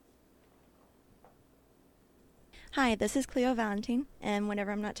Hi, this is Cleo Valentine, and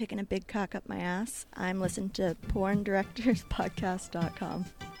whenever I'm not taking a big cock up my ass, I'm listening to PornDirectorsPodcast.com.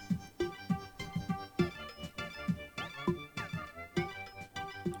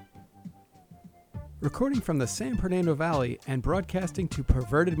 Recording from the San Fernando Valley and broadcasting to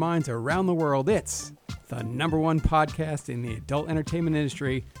perverted minds around the world, it's the #1 podcast in the adult entertainment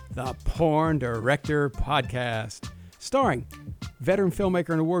industry, the Porn Director Podcast. Starring veteran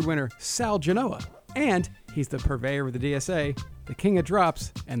filmmaker and award winner Sal Genoa. And he's the purveyor of the DSA, the king of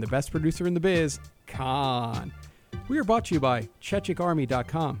drops, and the best producer in the biz, Khan. We are brought to you by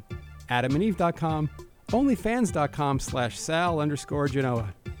ChechikArmy.com, AdamandEve.com,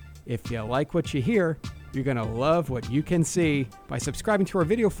 OnlyFans.com/Sal_Genoa. If you like what you hear, you're going to love what you can see by subscribing to our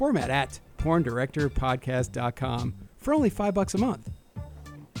video format at PornDirectorPodcast.com for only $5 a month.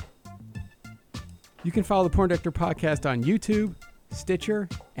 You can follow the Porn Director Podcast on YouTube, Stitcher,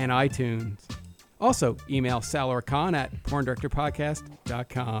 and iTunes. Also, email Sal or Khan at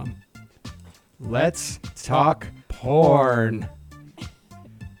PornDirectorPodcast.com. Let's talk porn.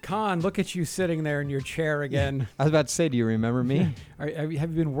 Khan, look at you sitting there in your chair again. I was about to say, do you remember me? Have you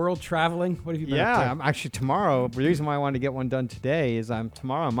been world traveling? What have you been up to? I'm actually tomorrow. The reason why I wanted to get one done today is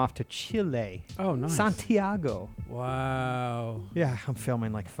tomorrow I'm off to Chile. Oh, nice. Santiago. Wow. Yeah, I'm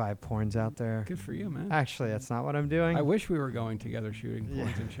filming like 5 porns out there. Good for you, man. Actually, that's not what I'm doing. I wish we were going together shooting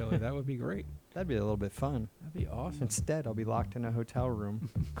porns in Chile. That would be great. That'd be a little bit fun. That'd be awesome. Instead, I'll be locked in a hotel room,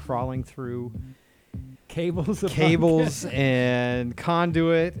 crawling through cables and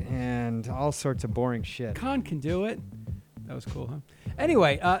conduit and all sorts of boring shit. Khan can do it. That was cool, huh?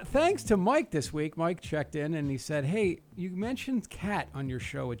 Anyway, thanks to Mike this week. Mike checked in and he said, hey, you mentioned Kat on your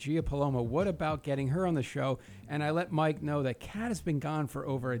show with Gia Paloma. What about getting her on the show? And I let Mike know that Kat has been gone for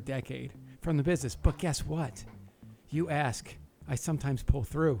over a decade from the business. But guess what? You ask, I sometimes pull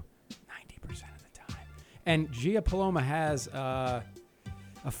through 90% of the time. And Gia Paloma has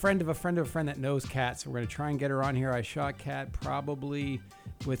a friend of a friend of a friend that knows Kat, so we're going to try and get her on here. I shot Kat probably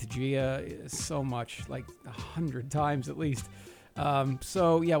with Gia so much, like 100 times at least.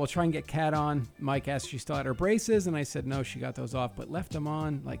 So, yeah, we'll try and get Kat on. Mike asked if she still had her braces, and I said no, she got those off, but left them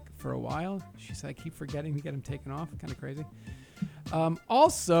on like for a while. She said, I keep forgetting to get them taken off. Kind of crazy.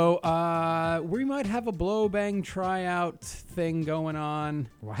 Also, we might have a blow bang tryout thing going on.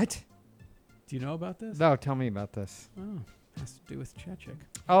 What? Do you know about this? No, tell me about this. Oh, has to do with Chechik.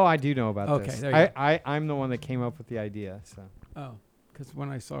 Oh, I do know about this. Okay, there you go. I'm the one that came up with the idea. So. Oh, because when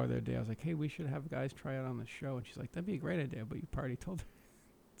I saw her the other day, I was like, hey, we should have guys try out on the show. And she's like, that'd be a great idea, but you already told her.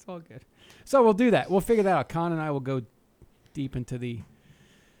 It's all good. So we'll do that. We'll figure that out. Khan and I will go deep into the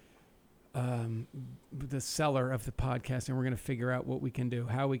cellar of the podcast, and we're going to figure out what we can do,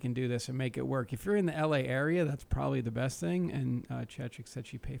 how we can do this and make it work. If you're in the LA area, that's probably the best thing. And Chechik said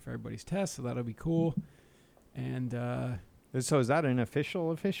she'd pay for everybody's tests, so that'll be cool. And so is that an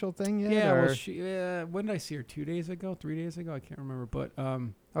official thing yet? Yeah. Well, when did I see her? 2 days ago? 3 days ago? I can't remember. But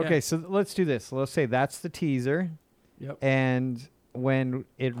okay, yeah. So let's do this. Let's say that's the teaser. Yep. And when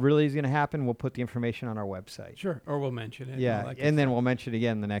it really is going to happen, we'll put the information on our website. Sure. Or we'll mention it. Yeah. And then we'll mention it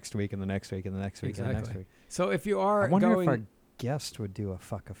again the next week and the next week and the next week and the next week. So if you are I wonder if our guest would do a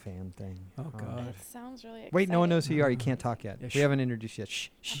fuck a fan thing. Oh, God. That sounds really exciting. Wait, no one knows who you are. You can't talk yet. Yeah, we haven't introduced yet. Shh.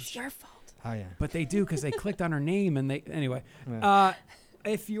 It's your fault. Oh, yeah. But they do because they clicked on her name and they... Anyway. Yeah.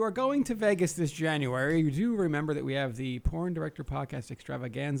 If you are going to Vegas this January, you do remember that we have the Porn Director Podcast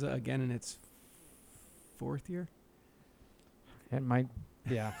Extravaganza again in its 4th year. It might...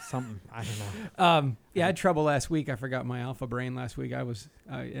 Yeah, something. I don't know. I had trouble last week. I forgot my alpha brain last week.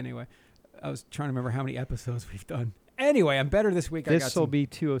 Anyway, I was trying to remember how many episodes we've done. Anyway, I'm better this week. This will be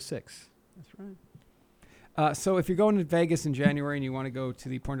 206. That's right. So if you're going to Vegas in January and you want to go to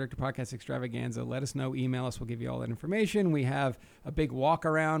the Porn Director Podcast Extravaganza, let us know. Email us. We'll give you all that information. We have a big walk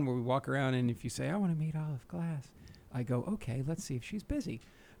around where we walk around, and if you say, I want to meet Olive Glass, I go, okay, let's see if she's busy.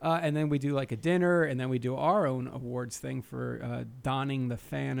 And then we do like a dinner, and then we do our own awards thing for donning the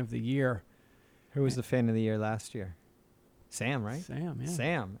fan of the year. Who was the fan of the year last year? Sam, right? Sam, yeah.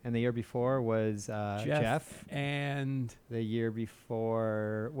 Sam. And the year before was Jeff. And the year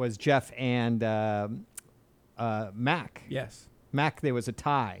before was Jeff and Mac. Yes. Mac, there was a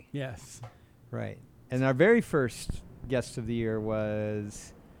tie. Yes. Right. And our very first guest of the year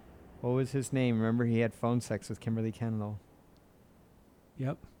was, what was his name? Remember, he had phone sex with Kimberly Kendall.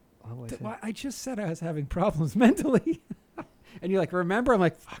 Yep. What was it? I just said I was having problems mentally. And you're like, remember? I'm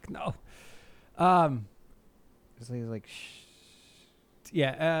like, fuck, no. He's like, shh.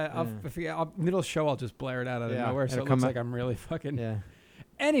 Yeah, middle show, I'll just blare it out of nowhere, so it looks like I'm really fucking... Yeah.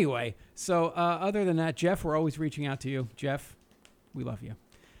 Anyway, so other than that, Jeff, we're always reaching out to you. Jeff, we love you.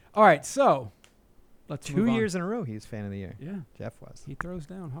 All right, so let's 2 move on. years in a row, he's fan of the year. Yeah, Jeff was. he throws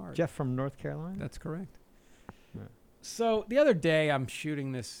down hard. Jeff from North Carolina. That's correct. Yeah. So the other day, I'm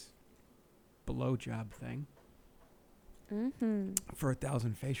shooting this blowjob thing for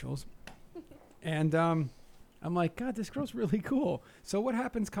 1,000 facials, and I'm like, God, this girl's really cool. So what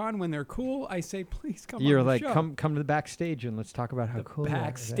happens, Con, when they're cool? I say, please come. You're on the like, show. come to the backstage and let's talk about how The cool. you are."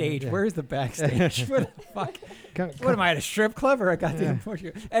 backstage. Yeah. Where's the backstage? What the fuck? Come- What am I at a strip club or I got Yeah.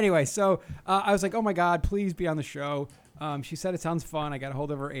 the Anyway, so I was like, oh my God, please be on the show. She said it sounds fun. I got a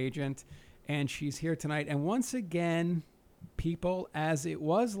hold of her agent, and she's here tonight. And once again, people, as it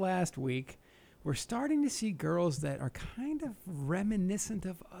was last week, we're starting to see girls that are kind of reminiscent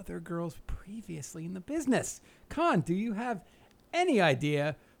of other girls previously in the business. Con, do you have any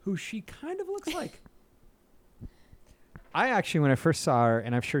idea who she kind of looks like? I actually, when I first saw her,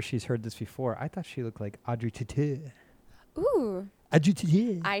 and I'm sure she's heard this before, I thought she looked like Audrey Tautou. Ooh, Audrey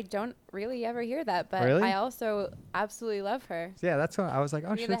Tautou. I don't really ever hear that, but Really? I also absolutely love her. Yeah, that's what I was like. Oh,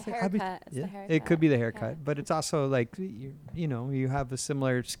 Maybe she the looks like Audrey. haircut. It's the It could be the haircut, haircut. but it's also like you know, you have a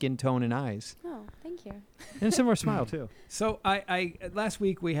similar skin tone and eyes, Oh, thank you. and a similar smile too. So I last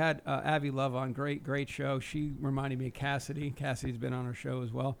week we had Avi Love on. Great show. She reminded me of Cassidy. Cassidy's been on our show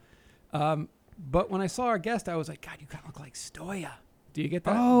as well. But when I saw our guest, I was like, God, you kind of look like Stoya. Do you get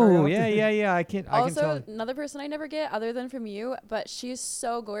that? very Oh, often? yeah. I can Also, tell. another person I never get other than from you, but she's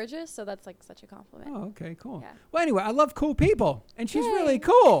so gorgeous, so that's like such a compliment. Oh, okay, cool. Yeah. Well, anyway, I love cool people, and she's Yay. really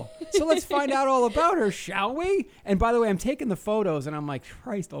cool. So let's find out all about her, shall we? And by the way, I'm taking the photos, and I'm like,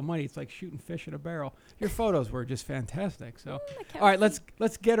 Christ Almighty, it's like shooting fish in a barrel. Your photos were just fantastic. So, I can't all right, wait.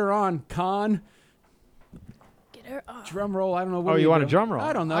 let's get her on. Con, Get her off. drum roll. I don't know. What Oh, do you want a do? drum roll?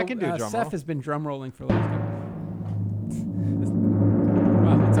 I don't know. I can do a drum Seth roll. has been drum rolling for the last couple.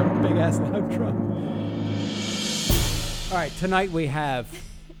 Wow, that's a big ass loud drum. All right, tonight we have.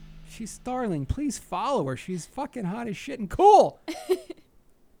 She's Starling. Please follow her. She's fucking hot as shit and cool.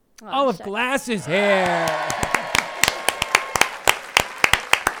 Aw, Olive shucks. Glass is here.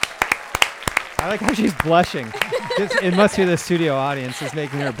 I like how she's blushing. It must be the studio audience is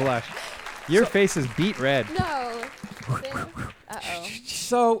making her blush. Your face is beet red. No. Uh-oh.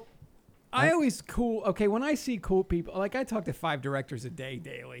 So, I always cool. Okay, when I see cool people, like I talk to 5 directors a day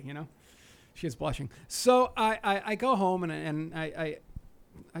daily. You know, she is blushing. So I go home and I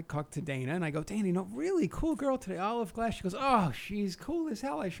talk to Dana and I go, Dana, you know, really cool girl today, Olive Glass. She goes, oh, she's cool as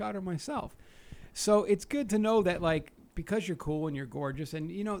hell. I shot her myself. So it's good to know that like. Because you're cool and you're gorgeous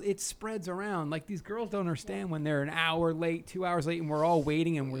and, you know, it spreads around. Like, these girls don't understand when they're an hour late, 2 hours late, and we're all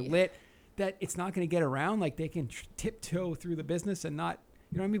waiting and we're lit, that it's not going to get around. Like, they can tiptoe through the business and not,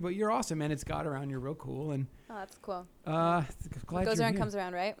 you know what I mean? But you're awesome, man. It's got around. You're real cool. And Oh, that's cool. glad What goes you're around here. comes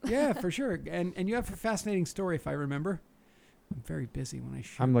around, right? Yeah, for sure. And you have a fascinating story, if I remember. I'm very busy when I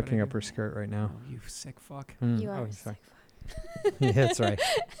shoot. I'm but looking I up do- her skirt right now. Oh, you sick fuck. Mm. You are Oh, a sorry. sick Yeah, that's right.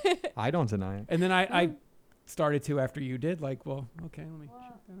 I don't deny it. And then I started to after you did. Like, well, okay, let me check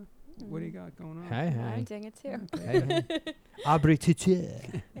that out. What do you got going on? Hey, I'm hey. doing it too. Hey, hey. Aubrey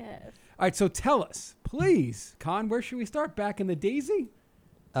Tautou. Yes. All right, so tell us, please, Con, where should we start? Back in the Daisy?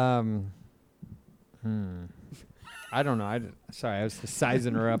 I don't know. Sorry, I was just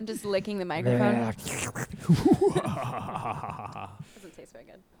sizing her up. I'm just licking the microphone. Doesn't taste very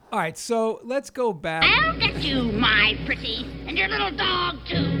good. All right, so let's go back. I'll get you, my pretty, and your little dog,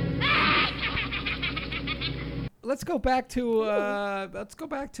 too. Let's go back to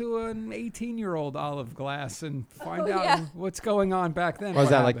an 18-year-old Olive Glass and find Oh, out yeah. what's going on back then. Was What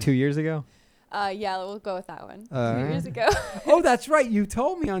that like happened? 2 years ago? Yeah, we'll go with that one. 2 Alright. years ago. Oh, that's right. You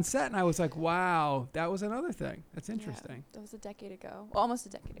told me on set, and I was like, "Wow, that was another thing. That's interesting." That was a decade ago. Well, almost a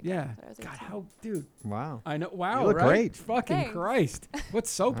decade ago. Yeah. but I was God, 18. how, dude? Wow. I know. Wow. You look right? great. Fucking Thanks. Christ. What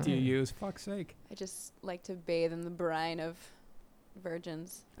soap do you Alright. use? Fuck's sake. I just like to bathe in the brine of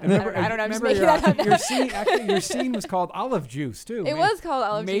virgins. I Remember, don't know. I'm just remember making that up. your scene. Actually, your scene was called Olive Juice too. It was called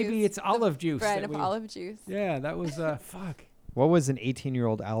olive juice. Maybe it's olive juice. Brine that of we- olive juice. Yeah, that was fuck. What was an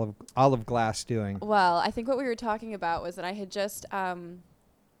 18-year-old Olive Glass doing? Well, I think what we were talking about was that I had just sort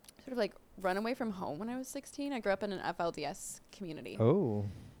of like run away from home when I was 16. I grew up in an FLDS community. Oh.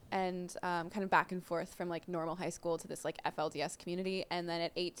 And kind of back and forth from like normal high school to this like FLDS community. And then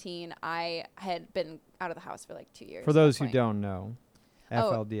at 18, I had been out of the house for like 2 years. For at that those who point. don't know,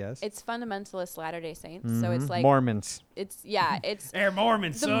 Oh, FLDS. It's Fundamentalist Latter-day Saints. So it's Mhm. like, Mormons. it's They're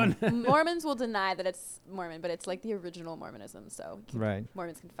Mormon, the son. Mormons will deny that it's Mormon, but it's like the original Mormonism. So Right.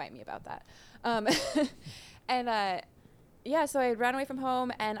 Mormons can fight me about that. Yeah, so I ran away from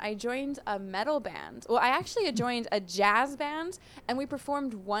home and I joined a metal band. Well, I actually had joined a jazz band, and we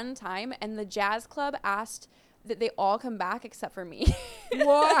performed one time, and the jazz club asked they all come back except for me.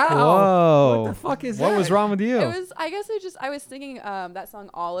 Wow. Whoa. What the fuck is that? What was wrong with you? It was, I guess I was singing that song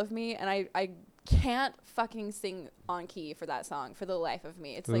All of Me, and I can't fucking sing on key for that song for the life of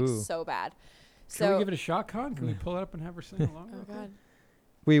me. It's like Ooh. so bad. Can we So give it a shot, Con? Can we pull it up and have her sing along? oh real quick? god.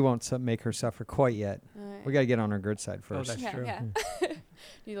 We won't make her suffer quite yet. Alright. We got to get on her good side Oh, first. that's yeah, true. yeah.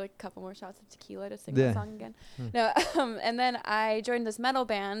 Need like a couple more shots of tequila to sing Yeah. that song again. Hmm. No, and then I joined this metal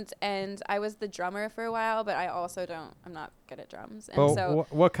band, and I was the drummer for a while, but I'm not good at drums, and Well, so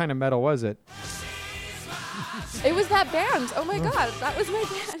what kind of metal was it? it was that band. Oh my god, that was my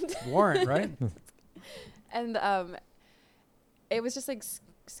band. Warrant, right? And it was just like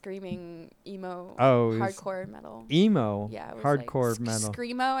screaming emo, Oh, it was hardcore metal. Emo. Yeah, it was Hardcore like metal.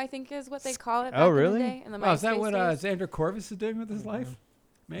 screamo, I think is what they call it. Oh, back in the really? day, in the Oh, is that MySpace what days. Xander Corvus is doing with his life?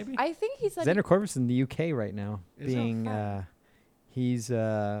 Maybe. I think he said. Xander Corvus in the UK right now, Is he? being Oh, he's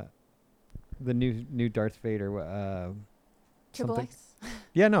the new Darth Vader. Triple something. X.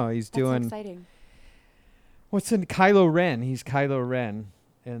 Yeah, no, he's That's so doing exciting. what's in Kylo Ren. He's Kylo Ren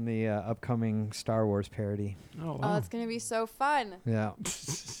in the upcoming Star Wars parody. Oh, Oh, wow. it's gonna be so fun. Yeah,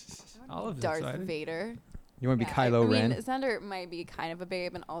 Olive's Darth excited. Vader. you want to Yeah, be Kylo I mean, Ren? Xander might be kind of a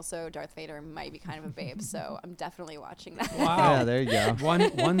babe, and also Darth Vader might be kind of a babe. So I'm definitely watching that. Wow. Yeah, there you go.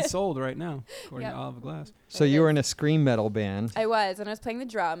 one sold right now, according Yep. to Olive Glass. So you were in a scream metal band. I was, and I was playing the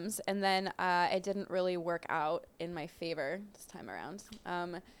drums, and then it didn't really work out in my favor this time around.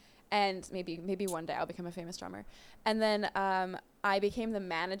 And maybe one day I'll become a famous drummer. And then I became the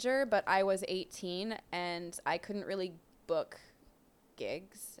manager, but I was 18, and I couldn't really book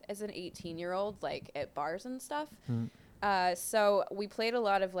gigs as an 18-year-old, like at bars and stuff. So we played a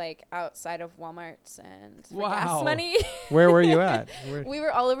lot of like outside of Walmarts and for gas Wow. money. Where were you at? We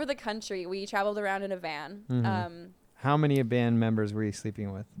were all over the country. We traveled around in a van. Mhm. How many band members were you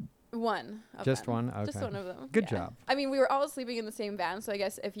sleeping with? One. Of Just them. one? Just Okay. one of them. Good yeah. job. I mean, we were all sleeping in the same van, so I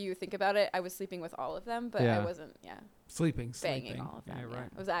guess if you think about it, I was sleeping with all of them, but Yeah. I wasn't, Sleeping. banging all of them. Yeah, Yeah, right.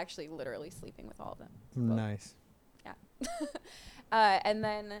 I was actually literally sleeping with all of them. Well, Nice. and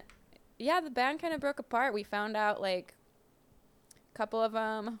then, the band kind of broke apart. We found out like a couple of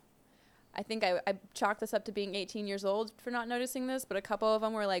them. I think I chalked this up to being 18 years old for not noticing this, but a couple of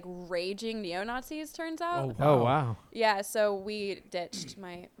them were like raging neo-Nazis, turns out. Oh wow. Yeah, so we ditched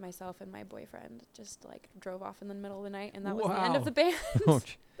myself and my boyfriend, just like drove off in the middle of the night, and that was the end Wow. of the band.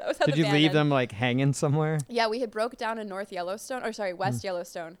 Ouch. That was how Did the you band leave ended. them like hanging somewhere? Yeah, we had broke down in West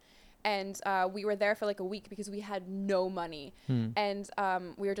Yellowstone, and we were there for like a week because we had no money, and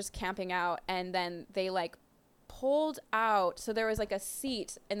we were just camping out, and then they like pulled out, so there was like a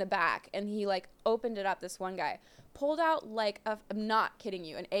seat in the back, and he like opened it up, this one guy pulled out like I'm not kidding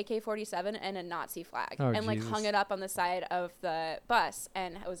you, an AK-47 and a Nazi flag, Oh, and like Jesus. hung it up on the side of the bus,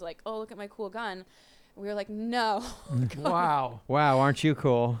 and I was like, oh, look at my cool gun. We were like, no. Wow. Wow, aren't you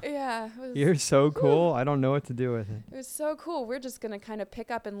cool? Yeah, it was, You're so cool. I don't know what to do with it. it was so cool. We're just gonna kind of pick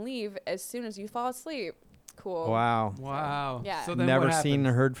up and leave as soon as you fall asleep. Cool. Wow. Wow. Yeah. So then Never what seen or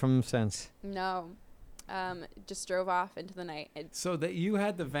happens? heard from them since. No. Just drove off into the night. So that you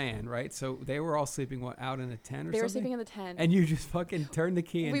had the van, right? So they were all sleeping out in a tent or They were something? sleeping in the tent. And you just fucking turned the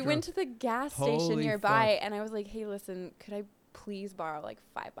key and We drove. went to the gas station Holy nearby, fuck. and I was like, hey, listen, could I please borrow like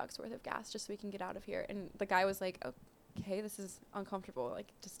 $5 worth of gas just so we can get out of here? And the guy was like, okay, this is uncomfortable. Like,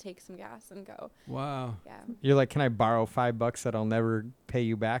 just take some gas and go. Wow. Yeah. You're like, can I borrow $5 that I'll never pay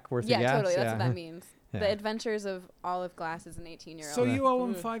you back worth Yeah, of gas? totally. That's what that means. Yeah. The adventures of Olive Glass as an 18-year-old. So you owe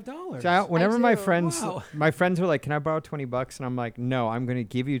him Mm. $5. So whenever my do. friends Wow. were like, can I borrow $20? And I'm like, no, I'm going to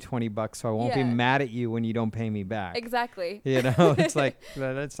give you $20 so I won't be Yeah. mad at you when you don't pay me back. Exactly. You know, it's like,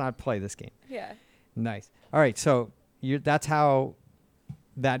 let's not play this game. Yeah. Nice. All right. So that's how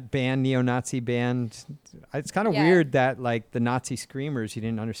that band, neo-Nazi band, it's kind of Yeah. weird that like the Nazi screamers, you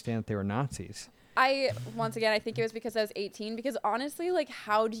didn't understand that they were Nazis. Once again, I think it was because I was 18, because honestly, like,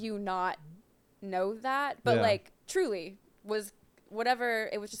 how do you not know that? But Yeah. like, truly was whatever,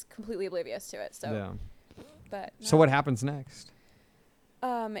 it was just completely oblivious to it. So, Yeah. but So what happens next?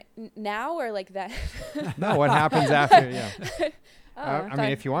 now or like that? No, what happens after? Yeah. Oh, I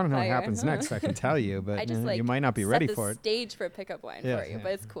mean, if you want to know what thought you- happens next, I can tell you, but I just like you might not be set ready the for it. stage for a pickup line Yeah, for you, yeah.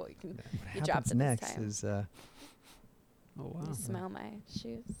 but it's cool. You can What you dropped happens it next this time. is, Oh, wow. You smell my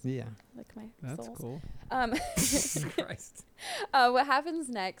shoes, yeah. lick my That's soles. cool. Jesus Christ. What happens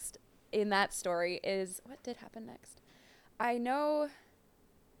next in that story is, what did happen next? I know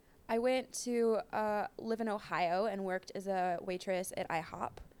I went to live in Ohio and worked as a waitress at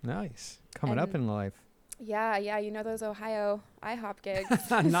IHOP. Nice. Coming up And- in life. Yeah, you know those Ohio IHOP gigs.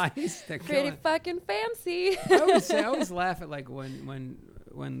 Nice. They're Pretty killing. fucking fancy. I always laugh at like when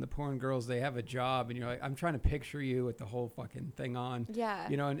when the porn girls, they have a job and you're like, I'm trying to picture you with the whole fucking thing on. Yeah.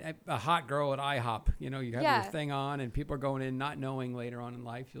 You know, and a hot girl at IHOP, you know, you have Yeah. your thing on and people are going in not knowing later on in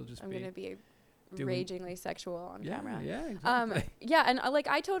life you'll just I'm be. going to be doing- ragingly sexual on Yeah, camera. yeah, exactly. Yeah, and like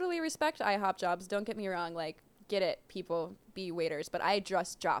I totally respect IHOP jobs. Don't get me wrong. Like, get it, people, be waiters. But I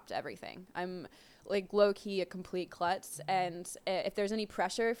just dropped everything. I'm like low key a complete klutz, and if there's any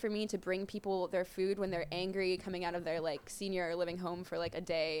pressure for me to bring people their food when they're angry, coming out of their like senior living home for like a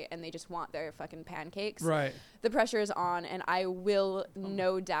day, and they just want their fucking pancakes, Right. the pressure is on, and I will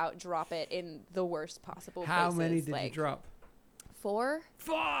no doubt drop it in the worst possible How places. many did you like drop? 4.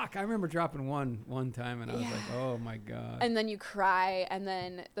 Fuck! I remember dropping one time, and I was like, "Oh my god!" And then you cry, and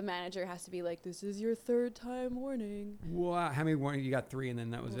then the manager has to be like, "This is your 3rd time warning." Wow! How many warnings? You got 3, and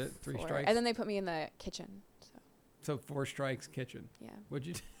then that was it. 3 4. strikes. And then they put me in the kitchen. So 4 strikes, kitchen. Yeah. What'd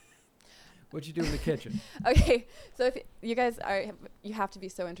you do in the kitchen? Okay, so if you guys you have to be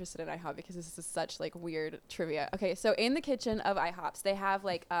so interested in IHOP because this is such like weird trivia. Okay, so in the kitchen of IHOPs, they have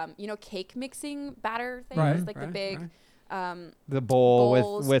like cake mixing batter things, Right, like the right, big. right. The bowl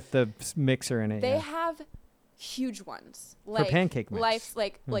Bowls. with the mixer in it. They yeah. have huge ones, For pancake mix. life's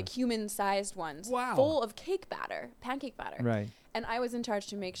like human-sized ones, Wow. full of cake batter, pancake batter. Right. And I was in charge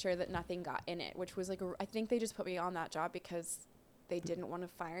to make sure that nothing got in it, which was like, I think they just put me on that job because they didn't want to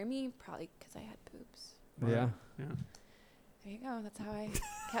fire me, probably because I had boobs. Yeah. Yeah. There you go. That's how I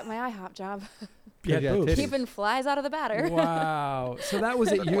kept my IHOP job. Yeah, Yeah, boobs. titties. Keeping flies out of the batter. Wow. So that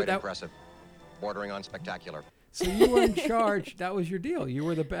was it. But You quite that, impressive, bordering on spectacular. so you were in charge. That was your deal. You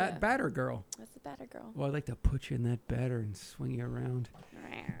were the Yeah. batter girl. That's the batter girl. Well, I'd like to put you in that batter and swing you around.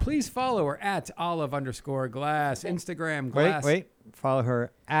 Please follow her at Olive_Glass. Instagram Glass. Wait. Follow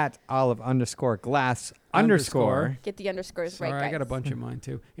her at Olive_Glass_. Get the underscores Sorry, right, guys. I got a bunch of mine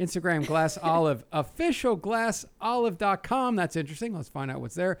too. Instagram Glass Olive. Official glassolive.com. That's interesting. Let's find out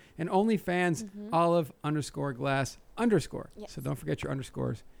what's there. And OnlyFans Olive_Glass_. Yes. So don't forget your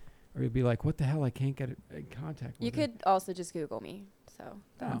underscores, or you'll be like, what the hell? I can't get in contact with You her. could also just Google me. So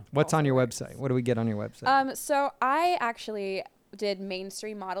that Oh. What's also on your works. website? What do we get on your website? So I actually did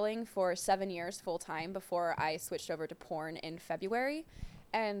mainstream modeling for 7 years full time before I switched over to porn in February.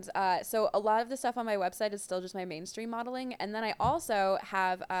 And so a lot of the stuff on my website is still just my mainstream modeling. And then I also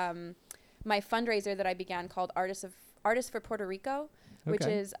have my fundraiser that I began called Artists for Puerto Rico, which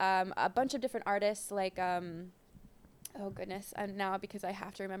Okay. is a bunch of different artists like oh goodness, and now because I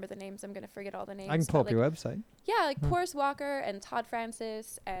have to remember the names, I'm gonna forget all the names. I can pull but, up like, your website. yeah, like Horace Walker and Todd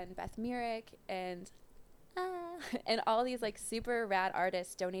Francis and Beth Myrick and and all these like super rad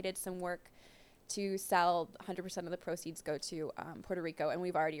artists donated some work to sell. 100% of the proceeds go to Puerto Rico, and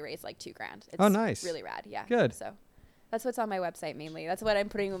we've already raised like $2,000. It's Oh, nice. really rad. Yeah, Good. So that's what's on my website mainly. That's what I'm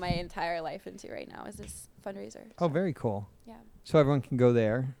putting my entire life into right now is this fundraiser. Oh, very cool. Yeah. So everyone can go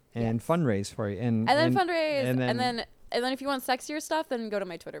there and Yes. fundraise for you. And And then fundraise, and and then- then if you want sexier stuff, then go to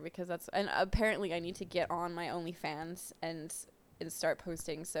my Twitter because that's, and apparently I need to get on my OnlyFans and start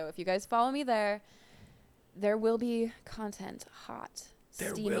posting. So if you guys follow me there will be content, hot, There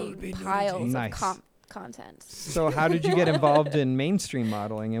will steaming be piles Nice. of content. So how did you get involved in mainstream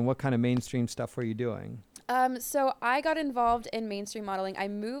modeling, and what kind of mainstream stuff were you doing? So I got involved in mainstream modeling. I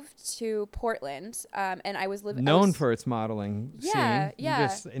moved to Portland, and I was living Known for its modeling Yeah, scene. yeah.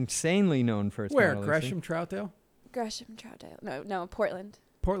 Just insanely known for its Where? modeling Gresham, Troutdale? Gresham, Troutdale. No, Portland.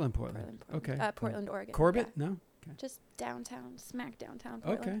 Portland. Okay. Okay. Portland, Oregon. Corbett? yeah. No? Okay. Just downtown, smack downtown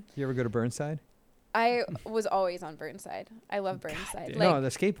Portland. Okay. scene. You ever go to Burnside? I was always on Burnside. I love Burnside. damn. Like, No,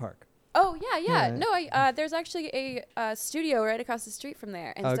 the skate park. oh yeah. Yeah. No, there's actually a studio right across the street from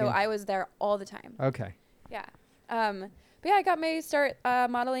there, and so Okay. I was there all the time. Okay. Yeah. But yeah, I got my start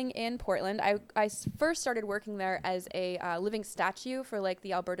modeling in Portland. I first started working there as a living statue for like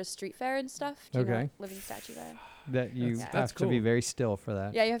the Alberta Street Fair and stuff. Do you know Okay. living statue there? That you That's have to be cool. very still for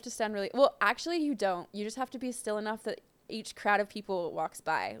that. Yeah, you have to stand really well. Actually, you don't. You just have to be still enough that each crowd of people walks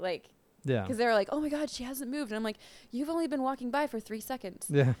by, like, Yeah. because they're like, "Oh my God, she hasn't moved," and I'm like, "You've only been walking by for 3 seconds.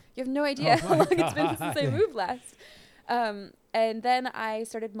 Yeah. You have no idea Oh how my long it's been since I God. moved last." And then I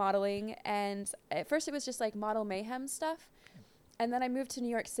started modeling, and at first it was just like model mayhem stuff, and then I moved to New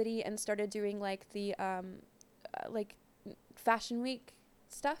York City and started doing like the like Fashion Week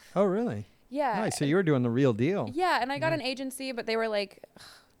stuff. Oh, really? Yeah. Nice. So you were doing the real deal. Yeah, and I got Nice. an agency, but they were like, "Ugh,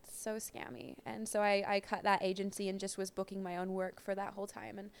 it's so scammy. And so I cut that agency and just was booking my own work for that whole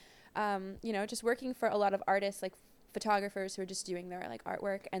time. And, just working for a lot of artists, like photographers who are just doing their like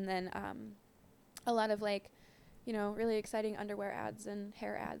artwork. And then a lot of like, really exciting underwear ads and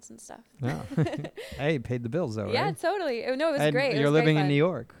hair ads and stuff. No. Hey, paid the bills though, Yeah, right? totally. No, it was And great. It you're was great living in fun. New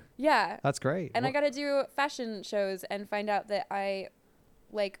York. Yeah. That's great. And I Wha- got to do fashion shows and find out that I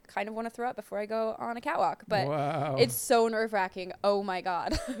like kind of want to throw up before I go on a catwalk, but Wow. it's so nerve-wracking. Oh my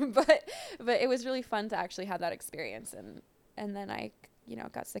God. but it was really fun to actually have that experience. And then I,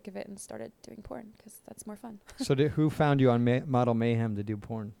 got sick of it and started doing porn because that's more fun. So who found you on Model Mayhem to do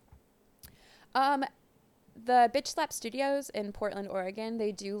porn? The Bitch Slap Studios in Portland, Oregon,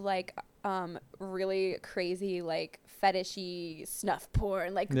 they do like really crazy, like fetishy snuff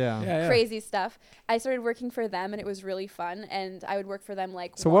porn, like Yeah. crazy stuff. I started working for them and it was really fun. And I would work for them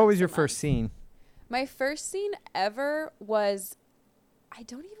like So what was once your a month. first scene? My first scene ever was, I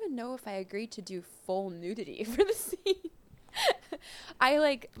don't even know if I agreed to do full nudity for the scene.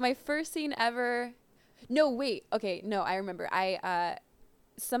 My first scene ever. No, wait. Okay, no, I remember.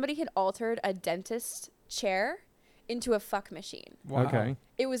 Somebody had altered a dentist chair into a fuck machine. Wow. Okay.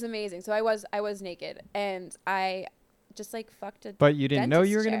 It was amazing. So I was naked and I just like fucked a But you didn't know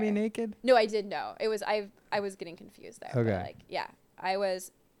you were dentist going to be chair. naked? No, I did know. It was I was getting confused there. Okay. But like, yeah. I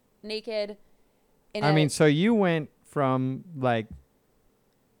was naked So you went from like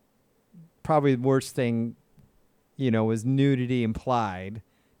probably the worst thing, was nudity implied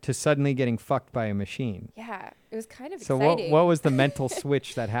to suddenly getting fucked by a machine. yeah, it was kind of So exciting. what was the mental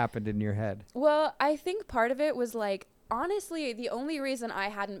switch that happened in your head? Well, I think part of it was like, honestly, the only reason I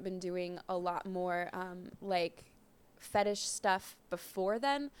hadn't been doing a lot more like fetish stuff before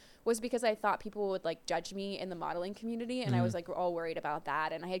then was because I thought people would like judge me in the modeling community, and I was like all worried about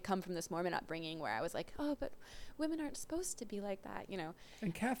that. And I had come from this Mormon upbringing where I was like, oh, but women aren't supposed to be like that,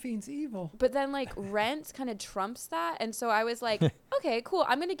 And caffeine's evil. But then like rent kind of trumps that, and so I was like, okay, cool,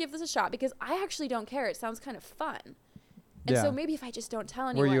 I'm gonna give this a shot because I actually don't care. It sounds kind of fun. And Yeah. so maybe if I just don't tell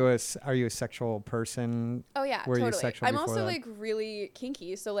anyone. Are you a sexual person? Oh yeah, Were you totally. sexual I'm before also that? like really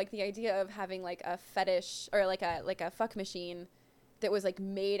kinky, so like the idea of having like a fetish or like a fuck machine that was like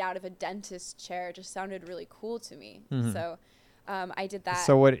made out of a dentist chair just sounded really cool to me. So I did that.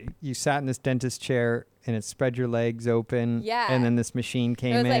 So what? You sat in this dentist chair and it spread your legs open. Yeah. And then this machine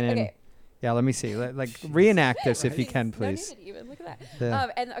came it was in like, and okay, yeah, let me see. Like reenact this if you can, no please. nudity even. Look at that. Yeah.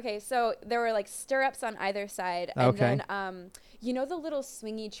 And okay, so there were like stirrups on either side, and Okay. then the little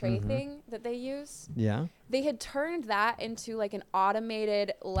swingy tray thing that they use. Yeah. They had turned that into like an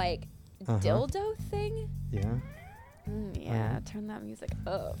automated like dildo thing. Yeah. Yeah, turn that music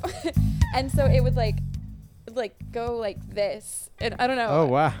up. And so it would like go like this, and I don't know. Oh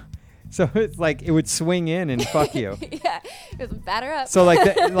wow. So it's like it would swing in and fuck you. Yeah, it was batter up. So like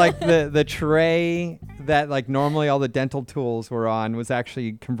the tray that like normally all the dental tools were on was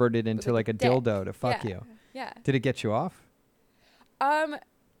actually converted into like a dick. dildo to fuck Yeah, you. Yeah. Did it get you off?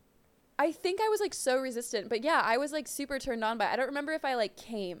 I think I was like so resistant, but yeah, I was like super turned on by it. I don't remember if I like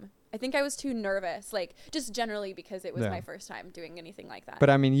came. I think I was too nervous, like just generally because it was Yeah. my first time doing anything like that. But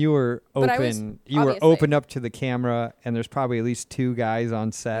I mean, you were But I was- open. You were obviously. open up to the camera, and there's probably at least 2 guys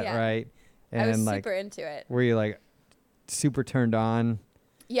on set, Yeah. right? And I was like, super into it. were you like super turned on?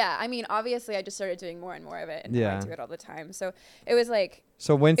 Yeah, I mean, obviously, I just started doing more and more of it, and Yeah. I do it all the time. So it was like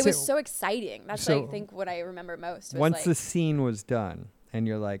So once it was so exciting. That's so I think what I remember most. Was once like, the scene was done, and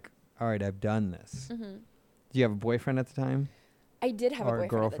you're like, all right, I've done this. Mhm. Do you have a boyfriend at the time? I did have or a a boyfriend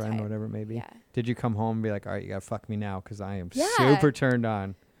girlfriend, at the time. whatever it may be? Yeah. Did you come home and be like, all right, you gotta fuck me now because I am Yeah. super turned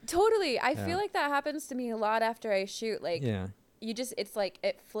on? Totally. I Yeah. feel like that happens to me a lot after I shoot. Like Yeah. it's like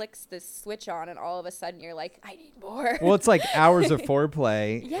it flicks this switch on, and all of a sudden you're like, I need more. Well, it's like hours of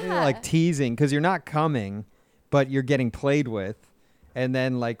foreplay, Yeah. like teasing, because you're not coming, but you're getting played with, and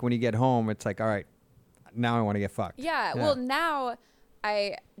then like when you get home, it's like, all right, now I want to get fucked. Yeah. Well, now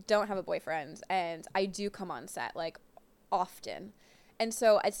I don't have a boyfriend, and I do come on set like often, and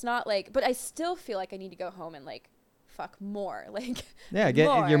so it's not like, but I still feel like I need to go home and like fuck more, like Yeah, get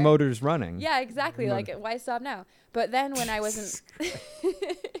your more. motors running. Yeah, exactly. Mo- Like, why stop now? But then when I wasn't,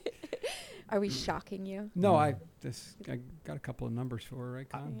 are we shocking you? No, I got a couple of numbers for her, right,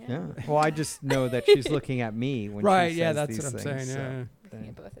 Con? Yeah. Well, I just know that she's looking at me when Right, she yeah, says that's these what I'm things, saying. so- Yeah. Looking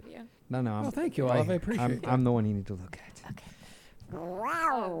at both of you. No, no. Well, thank you, Olive. I appreciate that. I'm the one you need to look at.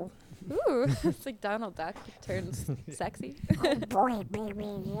 Wow. Ooh, it's like Donald Duck turns sexy. Oh boy, baby,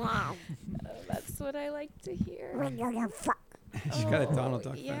 yeah. That's what I like to hear. We're gonna fuck. She's got a Donald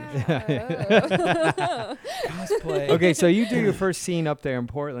Duck fetish. Yeah. Cosplay. Okay, so you do your first scene up there in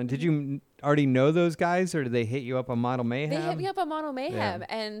Portland. Did you already know those guys, or did they hit you up on Model Mayhem? They hit me up on Model Mayhem,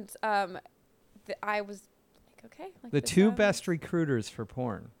 and I was like, okay. Like, The this 2 sounds- best recruiters for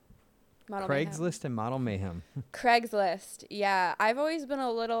porn. Model Mayhem. Craigslist and Model Mayhem. Craigslist, yeah. I've always been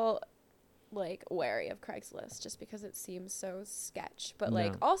a little like wary of Craigslist just because it seems so sketch. But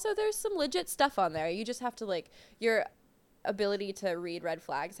like No. also there's some legit stuff on there. You just have to like your ability to read red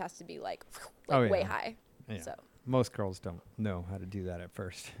flags has to be like Oh, way yeah. high. Yeah. So Most girls don't know how to do that at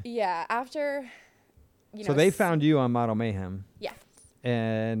first. Yeah, after, So they found you on Model Mayhem. Yeah.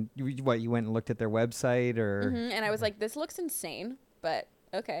 And you went and looked at their website or? And I was like, this looks insane, but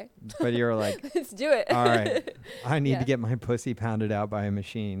okay. But you were like, Let's do it. all right, I need Yeah. to get my pussy pounded out by a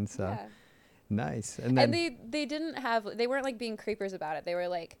machine. So Yeah. nice. And then they didn't have, they weren't like being creepers about it. They were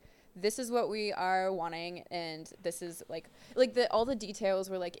like, this is what we are wanting, and this is like all the details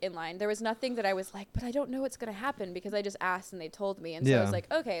were like in line. There was nothing that I was like, but I don't know what's gonna happen, because I just asked and they told me, and so I Yeah. was like,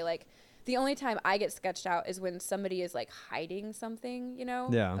 okay, like the only time I get sketched out is when somebody is like hiding something,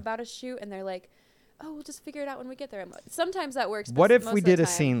 Yeah. about a shoot, and they're like, oh, we'll just figure it out when we get there. Sometimes that works. But what if most we of the did a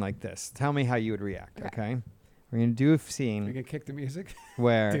time- scene like this? Tell me how you would react. Okay. Okay. We're gonna do a We scene can kick the music.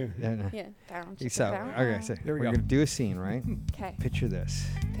 where. Dude. Yeah. Down, So okay, so There we we're go. gonna do a scene, right? Okay. Picture this.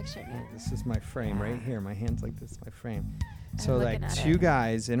 Picture me. This is my frame right here. My hand's like this, my frame. So looking like at two it.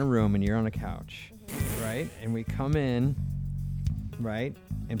 guys in a room and you're on a couch, right? And we come in, right?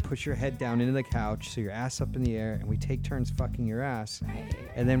 And push your head down into the couch so your ass up in the air, and we take turns fucking your ass. Right.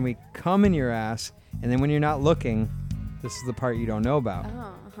 And then we come in your ass, and then when you're not looking, this is the part you don't know about.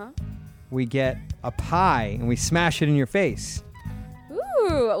 We get a pie and we smash it in your face. Ooh.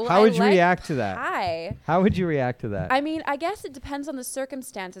 Well, How I would you like react to that? pie. How would you react to that? I mean, I guess it depends on the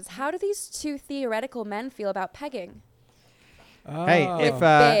circumstances. How do these two theoretical men feel about pegging? Hey, Oh. if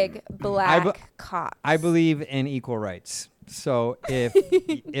Big black cocks. I believe in equal rights. So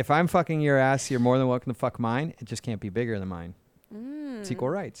if I'm fucking your ass, you're more than welcome to fuck mine. It just can't be bigger than mine. It's equal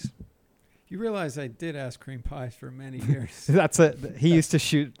rights. You realize I did ask cream pies for many years. That's it. He used to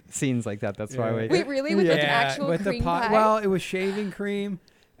shoot scenes like that. That's why Yeah. we. Wait, really? With like an actual with cream the pie? Well, it was shaving cream,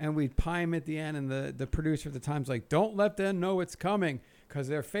 and we'd pie him at the end, and the producer at the time's like, don't let them know it's coming, because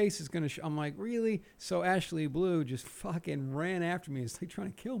their face is going to I'm like, really? So Ashley Blue just fucking ran after me. It's like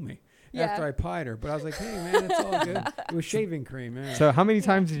trying to kill me after I pied her. But I was like, hey, man, it's all good. It was shaving cream, man. So how many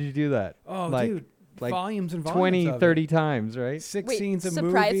times did you do that? oh, like, dude. like volumes and volumes 20, of 30 it. times, right? 6 Wait, scenes of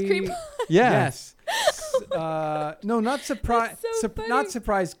surprise movie. cream pie? Yeah. Yes. No, not surprise. That's so not funny.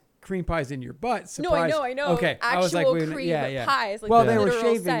 surprise cream pies in your butt. No, Surprise. I know. Okay, I was like, Actual wait a minute. cream Yeah. pies, like well, the they were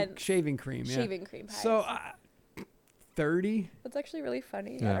literal sense. shaving cream. Yeah. Shaving cream pies. So 30, That's actually really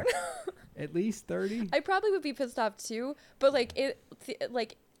funny. Yeah. I don't know. at least 30. I probably would be pissed off too, but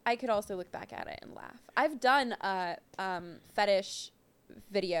like I could also look back at it and laugh. I've done a fetish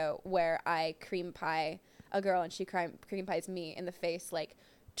video where I cream pie a girl and she cream pies me in the face like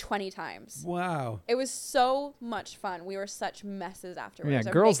 20 times. Wow. It was so much fun. We were such messes afterwards. Yeah,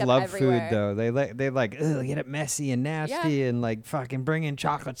 Our girls makeup love everywhere. food though. They like ugh, get it messy and nasty and like fucking bring in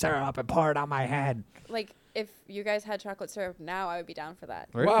chocolate syrup and pour it on my head. Like if you guys had chocolate syrup now, I would be down for that.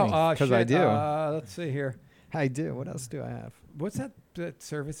 Wow. Because I shit. do. Let's see here. I do. What else do I have? What's that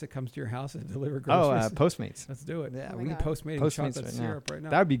service that comes to your house and deliver Oh, groceries? Postmates. Let's do it. Yeah, Oh my we can God. Postmate Postmates chocolate right syrup right now.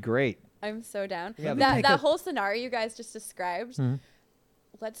 That would be great. I'm so down. Yeah, that make that a- whole scenario you guys just described. Mhm.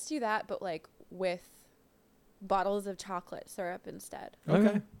 Let's do that, but like with bottles of chocolate syrup instead.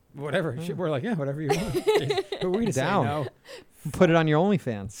 Okay. Whatever. Shit, we're like, yeah, whatever you want. Who are we to Down. say no? Put it on your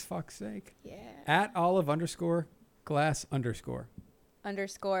OnlyFans. Fuck's sake. Yeah. At Olive_glass_.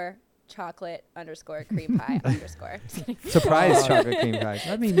 Underscore chocolate underscore cream pie underscore. Surprise Oh. chocolate cream pie.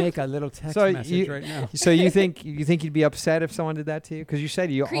 Let me make a little text So message you- right now. So you think you'd be upset if someone did that to you? Because you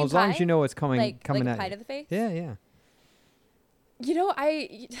said you Cream as long as pie? you know what's coming like coming a at pie you. to the face. Yeah, yeah. You know,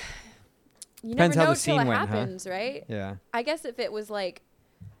 you Depends never how know the scene till it went, huh? happens, right? Yeah. I guess if it was like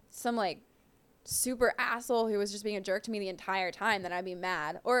some like super asshole who was just being a jerk to me the entire time, then I'd be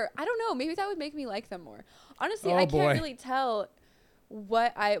mad. Or I don't know, maybe that would make me like them more. Honestly, Oh, I boy. can't really tell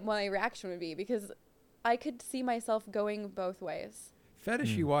what my reaction would be, because I could see myself going both ways.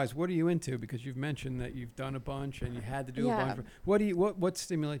 Fetishy wise, what are you into? Because you've mentioned that you've done a bunch and you had to do Yeah. a bunch. What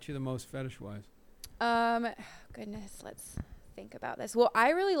stimulates you the most fetish wise? Goodness, let's think about this. Well,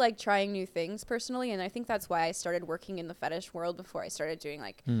 I really like trying new things personally, and I think that's why I started working in the fetish world before I started doing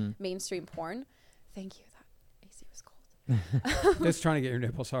like mainstream porn. Thank you. That AC was cold. Just trying to get your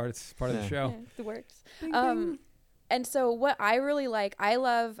nipples hard. It's part of the Yeah. show. Yeah, it works. And so what I really like, I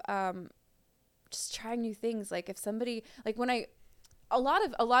love just trying new things. Like if somebody, like when a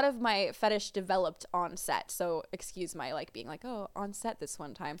lot of my fetish developed on set. So excuse my like being like, oh, on set this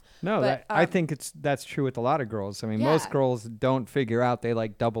one time. No, But, I think that's true with a lot of girls. I mean, Yeah. most girls don't figure out they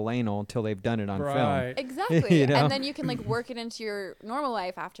like double anal until they've done it on film. Right. Exactly. You know? And then you can like work it into your normal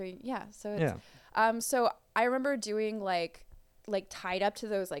life after. Yeah. So it's, so I remember doing like tied up to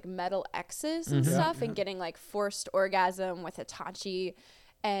those like metal X's and stuff and getting like forced orgasm with Hitachi,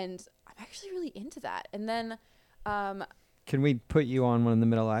 and I'm actually really into that. And then Can we put you on one in the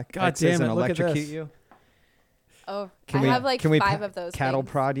middle act? God damn and it, look at electrocute this. you? Oh, Can I we have like can we 5 of those. cattle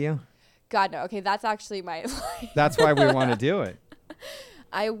things. prod you? God, no. Okay, that's actually my. That's why we want to do it.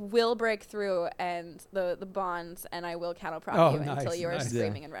 I will break through and the bonds, and I will cattle prod Oh, you until nice, you are nice.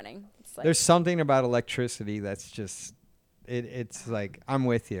 screaming and running. It's like, There's something about electricity that's just, it's like, I'm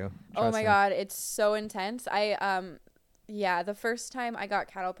with you. oh Trust my me. God, it's so intense. Yeah, the first time I got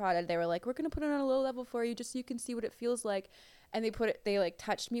cattle prodded, they were like, "We're gonna put it on a low level for you, just so you can see what it feels like," and they like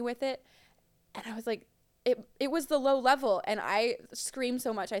touched me with it, and I was like, it was the low level, and I screamed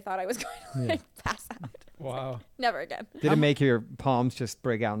so much I thought I was going to like pass out. Wow. Never again. Did it make your palms just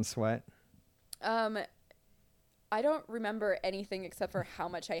break out in sweat? I don't remember anything except for how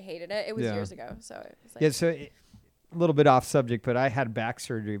much I hated it. It was Yeah. years ago, so it was like, Yeah, so a little bit off subject, but I had back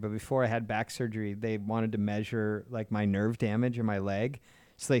surgery. But before I had back surgery, they wanted to measure like my nerve damage in my leg.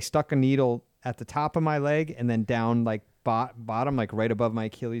 So they stuck a needle at the top of my leg and then down like bottom, like right above my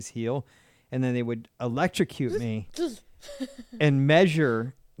Achilles heel. And then they would electrocute me and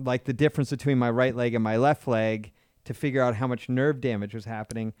measure like the difference between my right leg and my left leg to figure out how much nerve damage was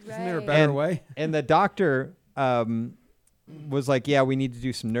happening. Isn't there a Right. better way? And the doctor was like, yeah, we need to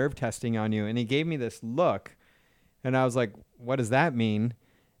do some nerve testing on you. And he gave me this look. And I was like, what does that mean?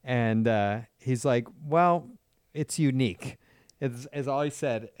 And he's like, well, it's unique. Is all he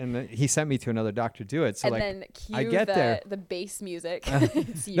said. And then he sent me to another doctor to do it. So and like, then cue I get there. the bass music.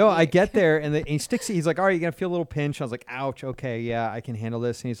 It's No, I unique. get there and he sticks it. He's like, all right, you're going to feel a little pinch. I was like, ouch. Okay. Yeah, I can handle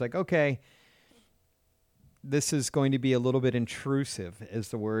this. And he's like, okay, this is going to be a little bit intrusive is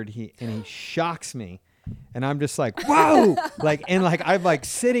the word. He shocks me. And I'm just like, whoa, I'm like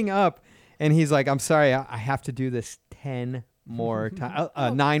sitting up and he's like, I'm sorry, I have to do this 10 more times,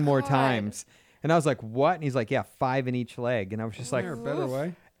 9 more God. times. And I was like, what? And he's like, yeah, 5 in each leg. And I was just like, Is there a better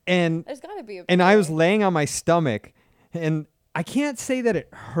way? and There's got to be. and I was laying on my stomach and I can't say that it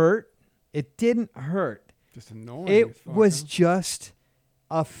hurt. It didn't hurt. Just annoying. It as fuck, was huh? just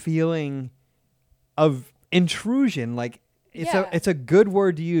a feeling of intrusion. Like Yeah. it's a good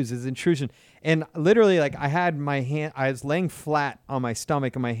word to use is intrusion. And literally like I had my hand, I was laying flat on my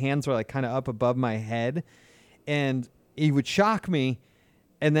stomach and my hands were like kind of up above my head and he would shock me.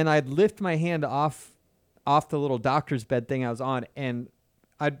 And then I'd lift my hand off the little doctor's bed thing I was on and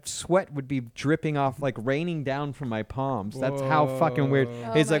sweat would be dripping off, like raining down from my palms. That's how fucking weird. Whoa.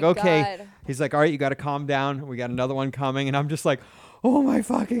 Oh He's my like, okay. God. He's like, all right, you got to calm down. We got another one coming. And I'm just like, oh my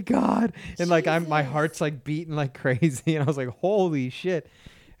fucking God. And like, my Jesus. heart's like beating like crazy. And I was like, holy shit.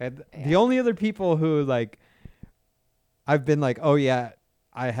 And the only other people who like, I've been like, oh yeah,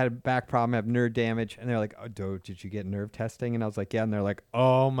 I had a back problem, I have nerve damage. And they're like, oh, did you get nerve testing? And I was like, yeah. And they're like,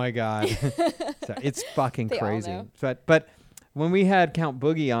 oh my God. So it's fucking They all crazy. know. But when we had Count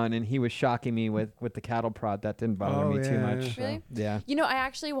Boogie on and he was shocking me with the cattle prod, that didn't bother Oh, me too yeah, much. yeah. So, Really? yeah. You know, I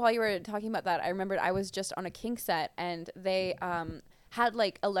actually, while you were talking about that, I remembered I was just on a kink set and they had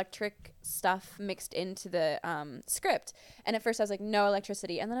like electric stuff mixed into the script. And at first I was like, no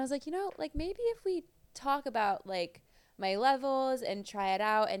electricity. And then I was like, you know, like maybe if we talk about like my levels and try it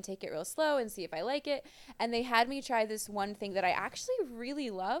out and take it real slow and see if I like it. And they had me try this one thing that I actually really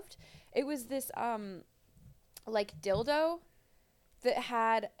loved. It was this like dildo that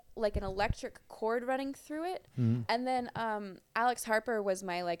had like an electric cord running through it. And then Alex Harper was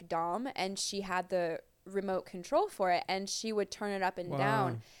my like dom and she had the remote control for it and she would turn it up and Wow.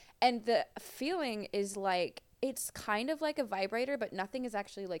 down. And the feeling is like, it's kind of like a vibrator, but nothing is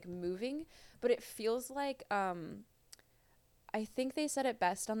actually like moving, but it feels like, I think they said it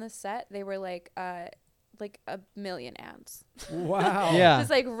best on the set. They were like a million ants. Wow. Yeah.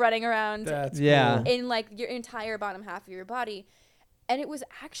 Just like running around That's Yeah. cool. in like your entire bottom half of your body. And it was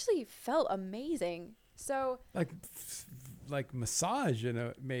actually felt amazing. So Like massage,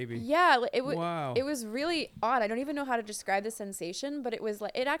 maybe. yeah, it was Wow. it was really odd. I don't even know how to describe the sensation, but it was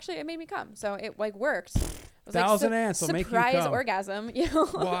like it made me come. So it like worked. It was like 1,000 ants will make you surprise come. orgasm, you know.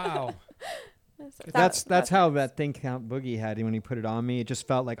 Wow. So That's how that thing Count Boogie had when he put it on me. It just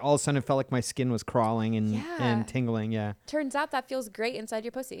felt like all of a sudden it felt like my skin was crawling and Yeah. tingling. Yeah. Turns out that feels great inside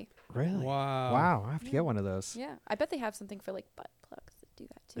your pussy. Really? Wow. Wow. I have to get one of those. Yeah, I bet they have something for like butt plugs that do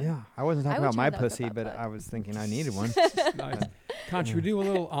that too. Yeah. I wasn't I talking would about my try that with a pussy, butt but plug. I was thinking I needed one. Nice. Con, should we do a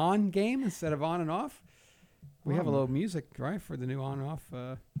little on game instead of on and off? We have a Wow. little music, right, for the new on and off.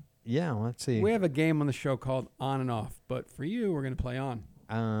 Yeah. Let's see. We have a game on the show called On and Off, but for you, we're going to play on.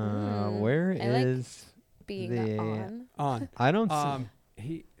 Where I like is Being the on. On. I don't.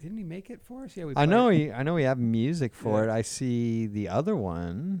 He didn't he make it for us? Yeah, we. I know. played. I know. We have music for Yeah. it. I see the other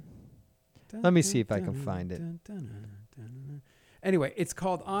one. Let me see if I can find it. Anyway, it's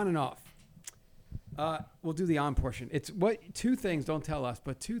called On and Off. We'll do the on portion. It's what 2 things, don't tell us,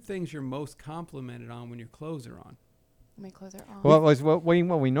 but 2 things you're most complimented on when your clothes are on. My clothes are on.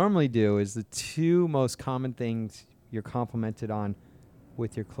 What we normally do is the 2 most common things you're complimented on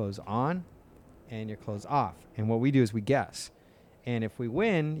with your clothes on and your clothes off. And what we do is we guess. And if we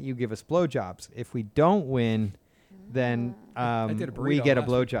win, you give us blowjobs. If we don't win, then I did a we burrito get a last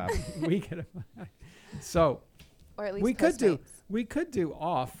week. blowjob. We get a So Or at least we could do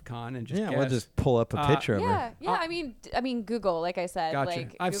off con and just Yeah, guess. we'll just pull up a picture of her. Yeah. I mean, Google. Like I said, Gotcha.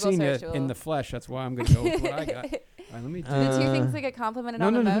 like I've Google seen you search in will- the flesh. That's why I'm going to go with what I got. All right, let me do The 2 things that get complimented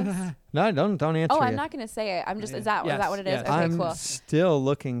on the most. No, don't answer Oh, I'm yet. not gonna say it. I'm just. Yeah. Is that Yes, what it is? yes. Okay, I'm cool. still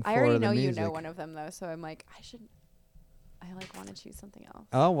looking for I already the know music. you know one of them though, so I'm like, I like want to choose something else.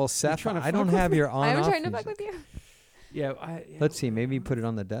 Oh, well, Seth, trying to I don't fuck with have me? your on. I'm off trying to music. fuck with you. Yeah. Let's see. Maybe put it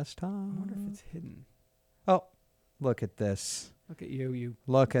on the desktop. I wonder if it's hidden. Oh, look at this. Look at you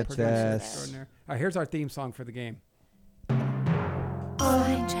Look at producer this. extraordinaire. All right, here's our theme song for the game.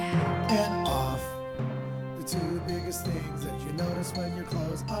 On and off. The 2 biggest things that you notice when your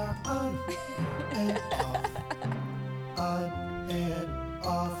clothes are on and off. On and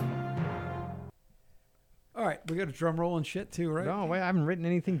off. All right, we got a drum roll and shit too, right? No, wait, I haven't written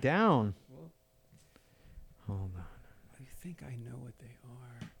anything down. Hold on. I think I know what they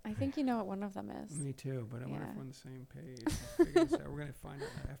are. I think you know what one of them is. Me too, but I wonder if Yeah. we're on the same page. Let's figure this out. We're going to find out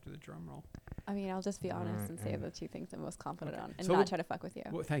after the drum roll. I mean, I'll just be honest and say the 2 things I'm most confident Okay. on, and So not we'll- try to fuck with you.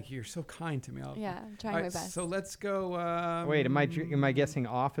 Well, thank you. You're so kind to me. Yeah, I'm All trying right, my best. so let's go. Wait, am I guessing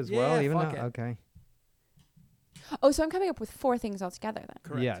off as well? Yeah, Even fuck though? it. Okay. Oh, so I'm coming up with 4 things altogether then.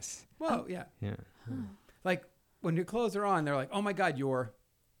 Correct. Yes. Well, yeah. Yeah. Like when your clothes are on, they're like, "Oh my God, you're,"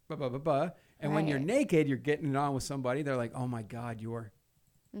 blah blah blah blah. And when you're Right. naked, you're getting it on with somebody. They're like, "Oh my God, you're."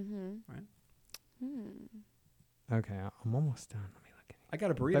 Mm-hmm. Right. Okay, I'm almost done. Let me look at I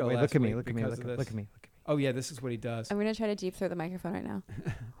got a you. burrito. Wait, last look at me. week Look at me. because Look of at this. me. Look at me. Oh yeah, this is what he does. I'm gonna try to deep through the microphone right now.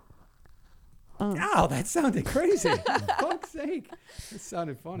 Oh, that sounded crazy. For fuck's sake. It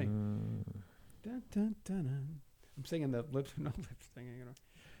sounded funny. Mm. Dun, dun, dun, dun. I'm singing the lips, no lips thing. You know.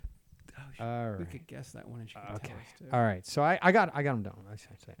 Oh, shit. All We right. could guess that one and she could Okay. tell us too. All right. So I got them down. I say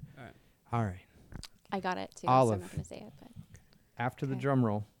it. All right. All right. I got it too. So Olive. I'm not gonna say it, but After the Okay. drum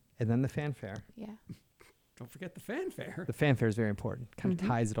roll and then the fanfare. yeah. Don't forget the fanfare. The fanfare is very important. Kind of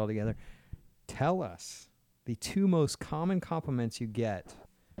ties it all together. Tell us the 2 most common compliments you get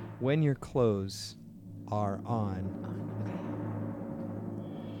when your clothes are on. Okay.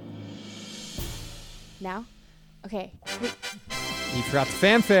 Now? Okay. You forgot the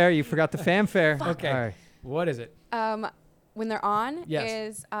fanfare. You forgot the fanfare. Okay. All right. What is it? When they're on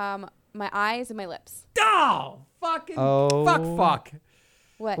Yes. is my eyes and my lips. Oh, fucking Oh. fuck.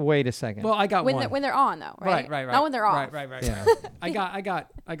 What? Wait a second. Well, I got when one. when they're on though, right? Right. Not when they're off. Right. Yeah.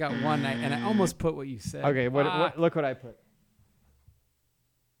 I got one, and I almost put what you said. Okay. What? Look what I put.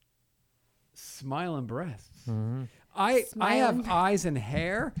 Smiling breasts. Mm-hmm. I have Smiling. eyes and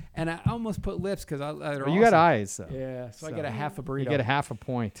hair, and I almost put lips because Well, you got eyes though. Yeah, so I So- get a half a burrito. You get a half a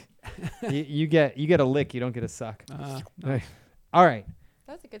point. you get a lick. You don't get a suck. No, All right.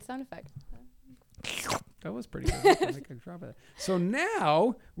 That was a good sound effect. that was pretty good. I make a drop of that. So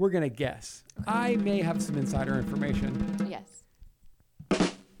now we're gonna guess. I may have some insider information. Yes.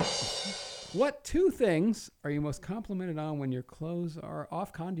 What 2 things are you most complimented on when your clothes are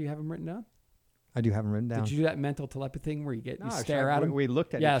off? Con, do you have them written down? I do have them written down. Did you do that mental telepathy thing where you No, I stare tried- at them? We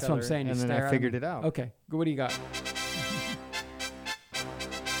looked at Yeah, each that's what I'm other, saying. You and then stare I at figured 'em. it out. Okay, good. What do you got?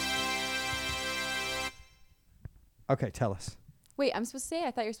 Okay, tell us. Wait, I'm supposed to say it?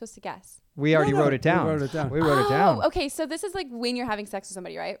 I thought you were supposed to guess. We already wrote it down. We wrote it down. We wrote it down. Oh, okay. So this is like when you're having sex with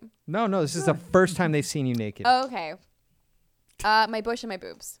somebody, right? No, this is the first time they've seen you naked. Oh, okay. My bush and my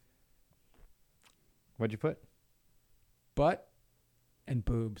boobs. What'd you put? Butt and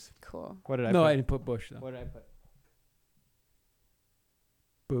boobs. Cool. What did I No, put? I didn't put bush though. What did I put?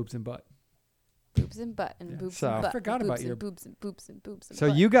 Boobs and butt. Boobs and butt and Yeah. boobs So- and I butt. forgot and about boobs your- and boobs and boobs and boobs and So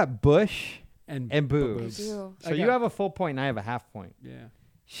butt. you got bush And and boobs. I do. So I you got- have a full point and I have a half point. Yeah.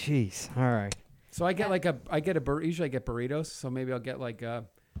 Jeez. All right. So I get usually I get burritos. So maybe I'll get like Are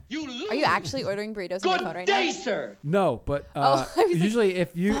you actually ordering burritos on your phone right now? sir. no, but Oh, I was like, usually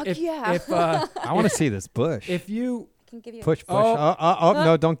if you fuck if yeah. if I want to see this bush. if you I can give you push. Oh.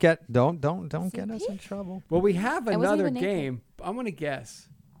 No! Don't get us in trouble. well we have I wasn't another even naked. game. I'm gonna guess.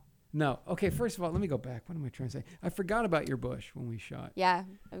 No. Okay. First of all, let me go back. What am I trying to say? I forgot about your bush when we shot. Yeah,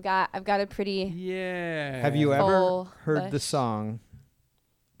 I've got a pretty. Yeah. Have you ever Full heard the bush. song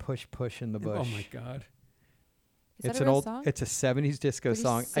 "Push Push in the Bush"? Oh my God. Is It's that an a real old. song? It's a '70s disco Would you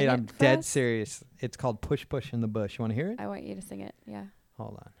song. sing I'm it for dead us? serious. It's called "Push Push in the Bush." You want to hear it? I want you to sing it. Yeah.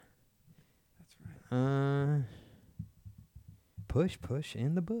 Hold on. That's right. push, push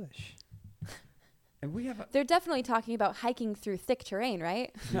in the bush. And we have a They're definitely talking about hiking through thick terrain,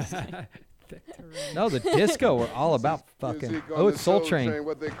 right? thick terrain. No, the disco were all about fucking. Music on Oh, the it's Soul Train.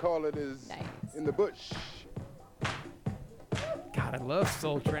 What they call it is Nice. in the bush. God, I love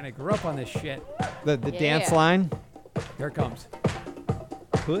Soul Train. I grew up on this shit. The Yeah. dance line. Here it comes.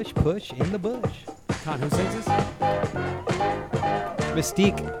 Push, push in the bush. Con, who sings this?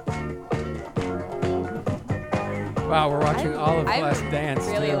 Mystique. Wow, we're watching all of I'm Glass dance.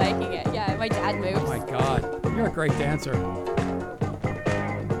 really too. liking it. Yeah, my dad moves. Oh my God, you're a great dancer.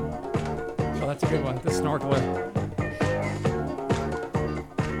 Oh, that's a good one. The snorkeler.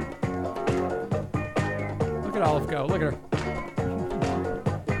 Look at Olive go. Look at her.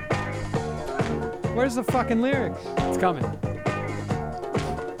 Where's the fucking lyrics? It's coming. I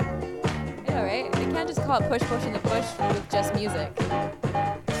know, right? They can't just call it push, push in the bush with just music.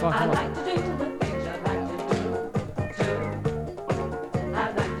 Song come on.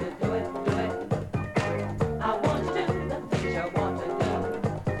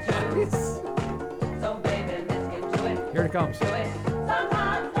 Here it comes.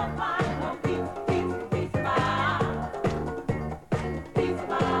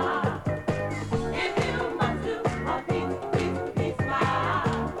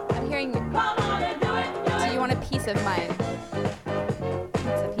 I'm hearing, do you want a piece of mine?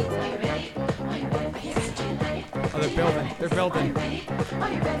 It's a piece of Oh, they're building. They're building.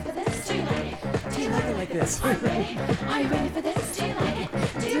 Are you ready for this? Do you like it? Do you like it Like this. Are you ready for this? Do you like it?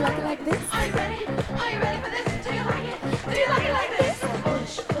 Do you like it like this? Are you ready? Are you ready for this? Do you like it? Do you like it like this?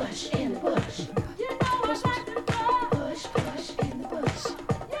 Push, push in the bush. You know I like to push, push in the bush.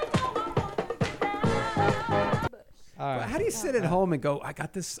 All How do you sit at home and go, I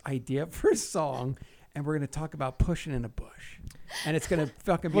got this idea for a song, and we're going to talk about pushing in a bush. And it's going to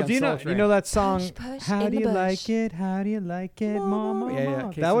fucking be Well, on do you Soul know Train. that song? Push, push How in do the you bush. like it? How do you like it, mama? Yeah, yeah, mama?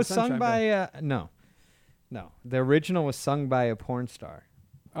 Casey That was Sunshine sung by no. The original was sung by a porn star.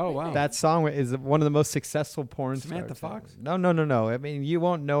 Oh, wow. That song is one of the most successful porn Samantha stars. Fox? No. I mean, you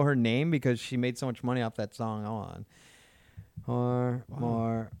won't know her name because she made so much money off that song. Hold on.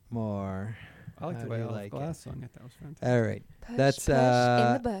 More. I like How the do way you Olive like it? Glass sung it. That was fantastic. All right. Push, That's push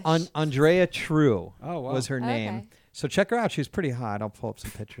in the bush. Andrea True Oh, wow. was her name. Okay. So check her out. She's pretty hot. I'll pull up some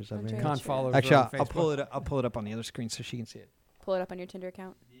pictures of her. Andrea Con True. follows Actually, her on I'll pull Facebook. it. I'll pull it up on the other screen so she can see it. Pull it up on your Tinder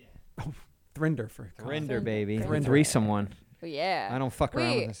account. Thrinder for Con. Grinder, baby. Grinder. Threesome one. Oh, yeah. I don't fuck around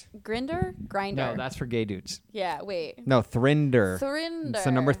with Wait, this. Grinder? Grinder. No, that's for gay dudes. Yeah, wait. No, Thrinder. Thrinder. It's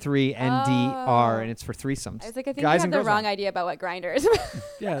the number 3 NDR, Oh. and it's for threesomes. I was like, I think Guys you have and the girls wrong only. idea about what Grinder is.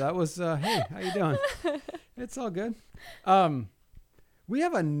 Yeah, that was, hey, how you doing? It's all good. We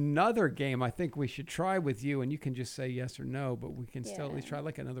have another game I think we should try with you, and you can just say yes or no, but we can still at least Yeah. try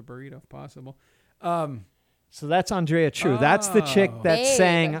like another burrito if possible. So that's Andrea True. That's the chick that Babe.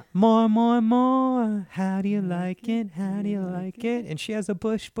 sang more, more, more. How do you like it? How do you like it? And she has a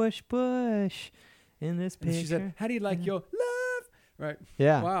bush, bush, bush in this And picture. she said, how do you like your love? Right.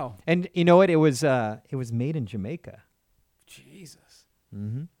 yeah. Wow. And you know what? It was made in Jamaica. Jesus.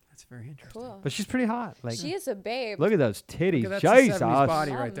 Mm-hmm. That's very interesting. Cool. But she's pretty hot. Like, She is a babe. look at those titties. Look at that's Jesus. the 70s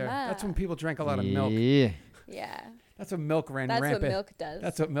body Oh, right there. That's when man. people drank a lot of milk. Yeah. Yeah. That's what milk ran That's rampant. what milk does.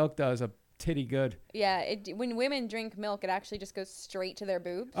 That's what milk does. A titty good. Yeah, when women drink milk, it actually just goes straight to their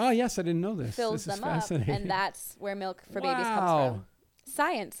boobs, Oh, yes, I didn't know this. fills This is them up, fascinating. and that's where milk for babies comes Wow. from.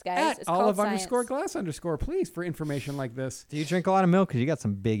 Science, guys. At It's called olive science. _glass_, please, for information like this. Do you drink a lot of milk? Because you got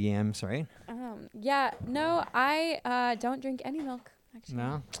some big yams, right? Yeah, no, I don't drink any milk, actually.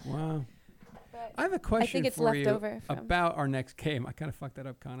 No? Wow. But I have a question it's for left you over from- about our next game. I kind of fucked that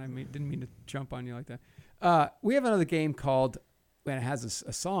up, Con. Didn't mean to jump on you like that. We have another game called, and it has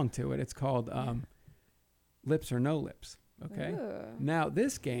a song to it. It's called Lips or No Lips. Okay. Ooh. Now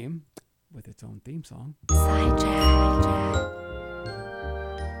this game, with its own theme song,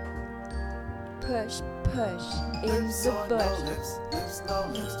 Push, push in Lips the or no bush. lips, lips, no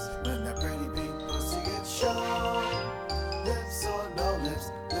lips. When that pretty pink pussy gets shown. Lips or no lips,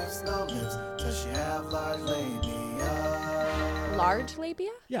 lips, no lips. Does she have large labia? Large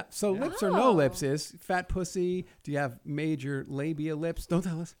labia? yeah. So lips or no Oh. lips is fat pussy. Do you have major labia lips? Don't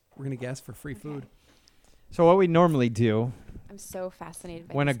tell us. We're gonna guess for free food. So what we normally do I'm so fascinated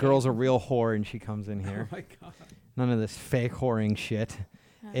by when a this girl's a game. real whore and she comes in here, Oh my god. none of this fake whoring shit,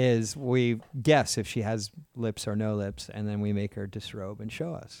 is we guess if she has lips or no lips, and then we make her disrobe and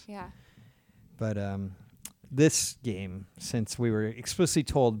show us. Yeah. But this game, since we were explicitly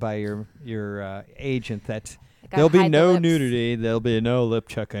told by your agent that Gotta there'll be hide the no lips. nudity, there'll be no lip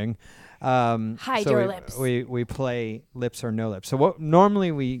chucking. Hide so your we, lips. We play lips or no lips. So what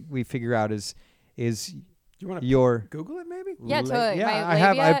normally we figure out is you want to your Google it maybe? Yeah, totally. Yeah, My I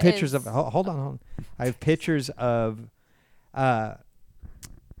have labia pictures is- of. Hold on. I have pictures of.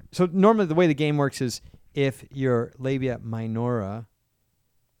 So normally the way the game works is if your labia minora,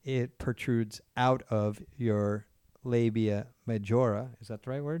 it protrudes out of your labia majora. Is that the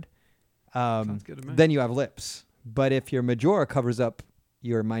right word? Sounds good to me. Then you have lips. But if your majora covers up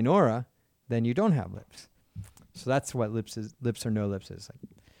your minora, then you don't have lips. So that's what lips or no lips is.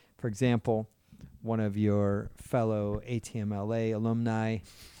 Like, for example, one of your fellow ATMLA alumni,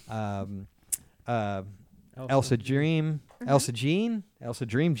 Elsa Dream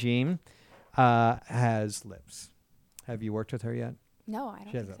Jean, has lips. Have you worked with her yet? No, I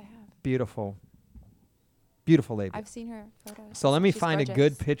don't She has think a I have. beautiful labia. I've seen her photos. So let me She's find a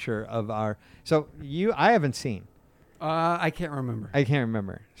gorgeous. good picture of our. So I haven't seen. I can't remember. I can't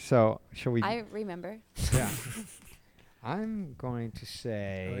remember. So shall we? I remember. Yeah. I'm going to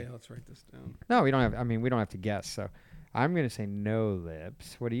say. Oh yeah, let's write this down. No, we don't have. I mean, we don't have to guess. So I'm going to say no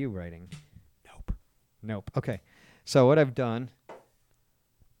lips. What are you writing? Nope. Nope. Okay. So what I've done.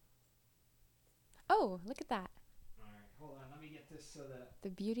 Oh, look at that. All right. Hold on. Let me get this so that. The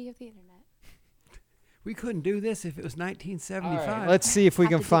beauty of the internet. We couldn't do this if it was 1975. Let's see if we Have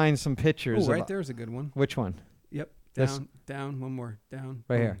can to do- find some pictures. Oh, right of, there's a good one. Which one? Yep. This- Down, one more, down.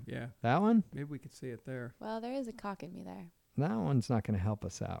 Right boom. here. Yeah. That one? Maybe we could see it there. Well, there is a cock in me there. That one's not going to help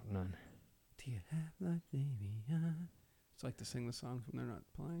us out none. Do you have life, baby? It's like to sing the songs when they're not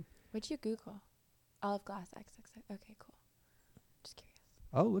playing. What'd you Google? Olive Glass XXX. Okay, cool. Just curious.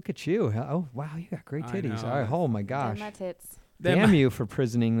 Oh, look at you. Oh, wow. You got great I titties. know. All right. Oh, my Damn gosh. my tits. Damn you for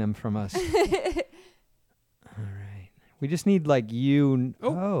prisoning them from us. All right. We just need like you.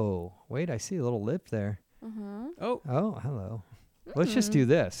 Oh, wait. I see a little lip there. Mm-hmm. Oh. Oh, hello. Let's just do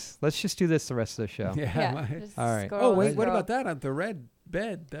this. Let's just do this the rest of the show. Yeah. Yeah. my- just All right. scroll Oh and wait, what scroll. about that on the red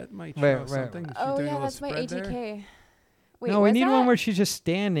bed? That might show Wait, wait, something. wait. She's Oh doing a yeah, little that's my spread there. ATK. Wait, No, we where's need that? one where she's just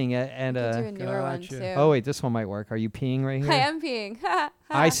standing and We could do a uh. newer one Gotcha. too. Oh wait, this one might work. Are you peeing right here? I am peeing.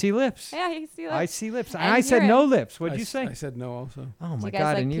 I see lips. Yeah, you see I that? see lips. And And I said urine. no lips. What'd I you s- say? I said no also. Oh my you guys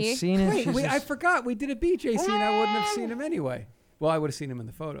god! like And pee? you've seen it. Wait, She's I just- forgot. We did a BJ scene. I wouldn't have seen him anyway. Well, I would have seen him in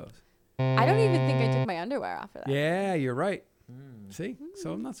the photos. I don't even think I took my underwear off for that. Yeah, you're right. See?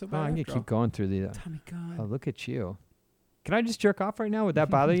 So I'm not so Oh, bad. I'm gonna after keep all. going through the. Tommy God. Oh, look at you. Can I just jerk off right now? Would that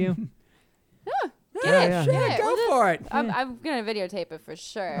bother you? Yeah, yeah. sure. Yeah, go We'll just- for it. I'm gonna videotape it for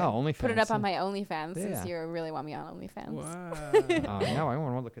sure. Oh, OnlyFans. Put it up on my OnlyFans Yeah. since you really want me on OnlyFans. Wow. Oh, now I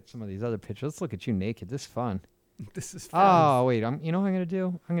want to look at some of these other pictures. Let's look at you naked. This is fun. This is fun. Oh wait, you know what I'm gonna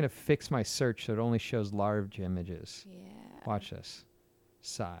do? I'm gonna fix my search so it only shows large images. Yeah. Watch this.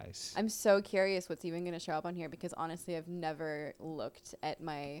 Size. I'm so curious what's even gonna show up on here because honestly, I've never looked at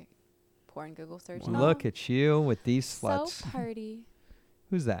my porn Google search. at all. Look at you with these so sluts. party.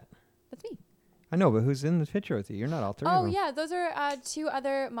 Who's that? That's me. I know, but who's in the picture with you? You're not all three of Oh them. yeah, those are two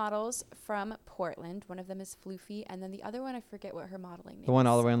other models from Portland. One of them is Floofy, and then the other one I forget what her modeling name. The one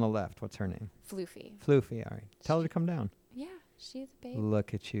all is. the way on the left. What's her name? Floofy. Floofy. All right. Tell her to come down. Yeah, she's a babe.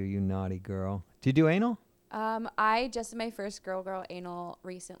 Look at you, you naughty girl. Do you do anal? I just did my first girl anal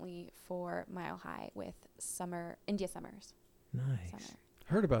recently for Mile High with India Summers. Nice. Summer.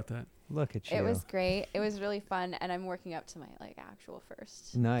 Heard about that. Look at you. It was great. It was really fun, and I'm working up to my actual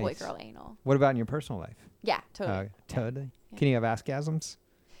first boy Nice. girl anal. What about in your personal life? Yeah, totally. Totally. Yeah. Can you have askasms?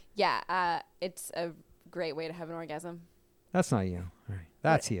 Yeah, it's a great way to have an orgasm. That's not you. All right.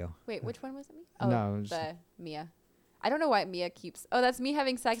 That's you. Wait, which one was it? Me? Oh, No, it was- the Mia. I don't know why Mia keeps. Oh, that's me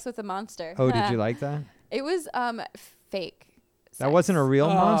having sex with a monster. Oh, did you like that? It was fake. That wasn't a real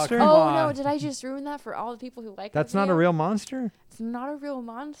Oh, monster? come Oh on. no! Did I just ruin that for all the people who like? That's that not a video? real monster? It's not a real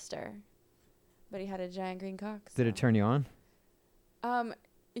monster. But he had a giant green cock. Did it so- turn you on?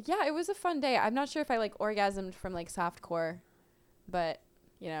 Yeah, it was a fun day. I'm not sure if I orgasmed from softcore, but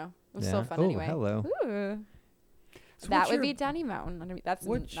it was still fun Oh, anyway. hello. Ooh. So That what's would your- be Danny Mountain. I mean, that's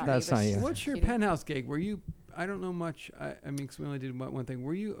What's not your- me, That's but not she's you. What's your cheating. penthouse gig? Were you? I don't know much. I mean, because we only did one thing.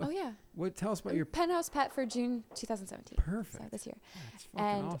 Were you? Oh yeah. What? Tell us about your. Penthouse Pet for June 2017. Perfect. So this year. That's fucking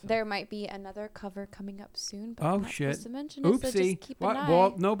And awesome. there might be another cover coming up soon. But Oh, I'm not shit. supposed to mention it, so Oopsie. just keep an What? eye.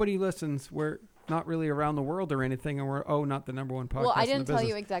 Well, nobody listens. We're not really around the world or anything, and we're not the number one podcast. Well, I in the didn't tell you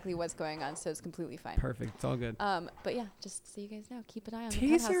business. exactly what's going on, so it's completely fine. Perfect. It's all good. But yeah, just so you guys know, keep an eye on the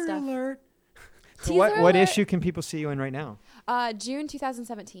penthouse Teaser stuff. alert. So Teaser what alert. issue can people see you in right now? June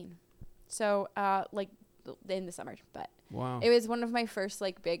 2017. So in the summer, but Wow. it was one of my first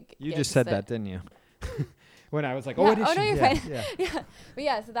big. You gigs just said that, didn't you? When I was like, oh, Yeah. what issue? Oh, no, you're yeah, fine. yeah. Yeah, but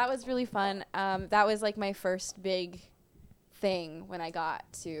yeah, so that was really fun. That was my first big thing when I got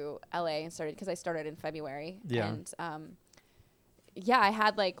to LA and started because I started in February. Yeah. And yeah, I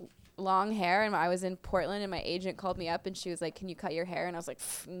had long hair, and I was in Portland, and my agent called me up, and she was like, "Can you cut your hair?" And I was like,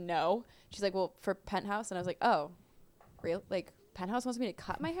 "No." She's like, "Well, for Penthouse," and I was like, "Oh, real? Like Penthouse wants me to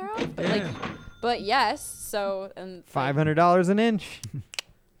cut my hair off?" But but yes. So and $500 an inch.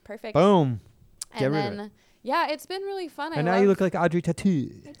 perfect. Boom. And Get rid of then yeah, it's been really fun. And now you look like Audrey Tattoo.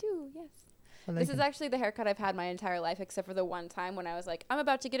 I do, yes. I like This is it. actually the haircut I've had my entire life, except for the one time when I was like, I'm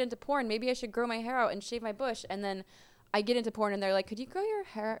about to get into porn. Maybe I should grow my hair out and shave my bush. And then I get into porn, and they're like, could you grow your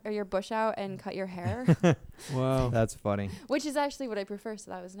hair or your bush out and cut your hair? Wow. That's funny. Which is actually what I prefer,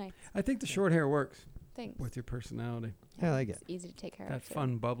 so that was nice. I think the short hair works Thanks. with your personality. I like it. It's easy to take care That of. too.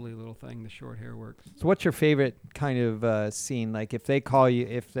 fun, bubbly little thing, the short hair works. So what's your favorite kind of scene? Like if they call you,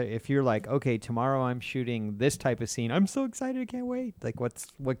 if you're like, okay, tomorrow I'm shooting this type of scene. I'm so excited, I can't wait. Like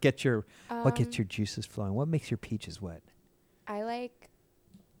what gets your juices flowing? What makes your peaches wet? I like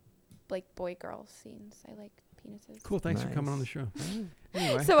boy-girl scenes. I like penises. Cool. Thanks for coming on the Nice. show.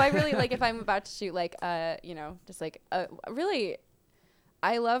 Anyway. So I really like if I'm about to shoot just like really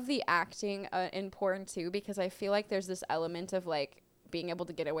I love the acting in porn too, because I feel like there's this element of like being able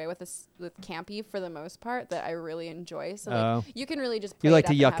to get away with this with campy for the most part that I really enjoy. So like you can really just play You like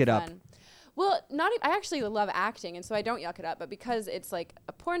to and yuck have it up. fun. Well, I actually love acting, and so I don't yuck it up, but because it's like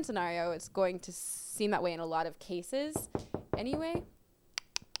a porn scenario, it's going to seem that way in a lot of cases anyway.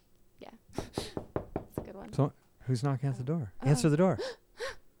 Yeah. It's a good one. So who's knocking at the door? Answer the door.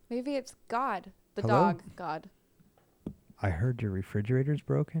 Maybe it's God, the Hello? dog, God. I heard your refrigerator's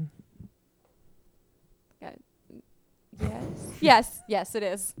broken. Yes, it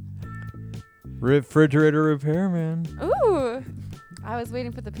is. Refrigerator repairman. Ooh, I was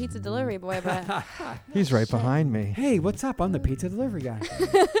waiting for the pizza delivery boy, but He's right behind me. Hey, what's up? I'm the pizza delivery guy.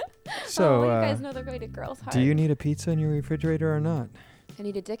 So you guys know the way to girls' heart. do you need a pizza in your refrigerator or not? I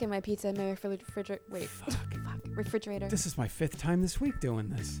need a dick in my pizza in my refrigerator. Wait, fuck, refrigerator. This is my 5th time this week doing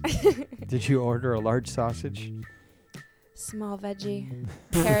this. Did you order a large sausage? Small veggie,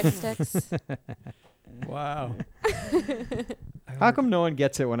 carrot sticks. Wow. How come no one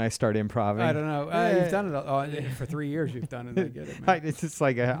gets it when I start improving? I don't know. You've done it for 3 years. You've done it. I get it, man. It's just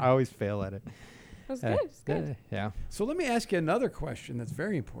like I always fail at it. That was good. It was good. Yeah. So let me ask you another question that's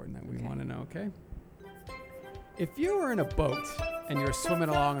very important that we want to know, okay? If you were in a boat and you're swimming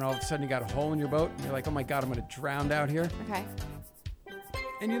along and all of a sudden you got a hole in your boat and you're like, oh my God, I'm going to drown out here. Okay.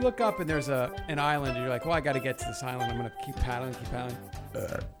 And you look up and there's an island and you're like, well, I got to get to this island. I'm going to keep paddling.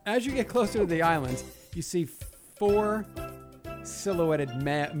 As you get closer to the island, you see 4 silhouetted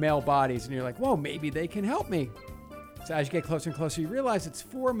male bodies and you're like, whoa, maybe they can help me. So as you get closer and closer, you realize it's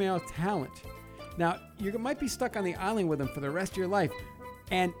 4 male talent. Now, you might be stuck on the island with them for the rest of your life.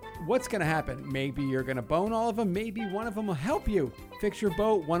 And what's going to happen? Maybe you're going to bone all of them. Maybe one of them will help you fix your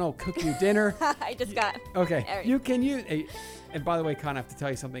boat. One will cook you dinner. I just got. Okay. All right. You can use. And by the way, Con, I have to tell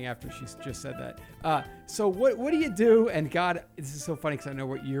you something after she's just said that. So what do you do? And God, this is so funny because I know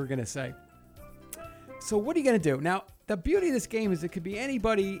what you're going to say. So what are you going to do? Now, the beauty of this game is it could be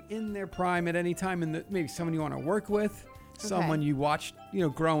anybody in their prime at any time. And maybe someone you want to work with, someone you watched,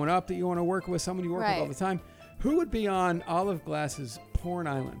 growing up that you want to work with, someone you work with all the time. Who would be on Olive Glass's Porn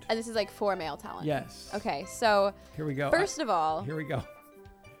Island? And this is like 4 male talent. Yes. Okay, so Here we go. first of all, Here we go.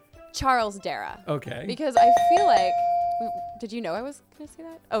 Charles Dara. Okay. Because I feel like. Did you know I was going to say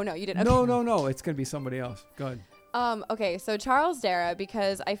that? Oh, no, you didn't. Okay. No. It's going to be somebody else. Go ahead. Okay, so Charles Dara,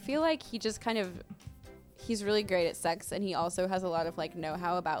 because I feel like he just kind of. He's really great at sex, and he also has a lot of like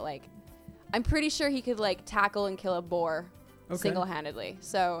know-how about like. I'm pretty sure he could like tackle and kill a boar single-handedly.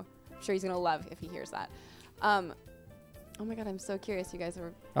 So I'm sure he's going to love if he hears that. Oh my God, I'm so curious. You guys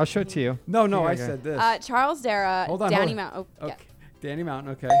are. I'll show it to you. No, Here I we go. said this. Charles Dara, Hold on, Danny hold on. Mount. Oh, Okay. yeah. Danny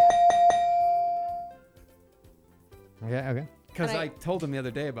Mountain, okay. Okay. Because And I told him the other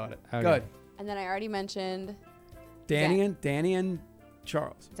day about it. Okay. Good. And then I already mentioned Danny and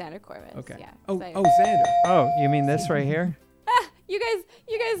Charles. Xander Corvus. Okay. Yeah. Oh, So- Xander. Oh, you mean this right here? You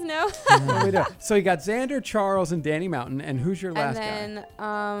guys know. What do we do? So you got Xander, Charles, and Danny Mountain, and who's your last and then,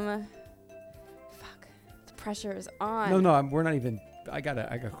 guy? fuck, the pressure is on. No, we're not even. I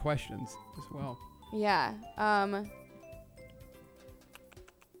got questions as well. Yeah.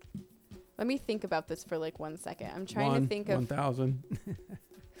 Let me think about this for like 1 second. I'm trying to think of 1,000.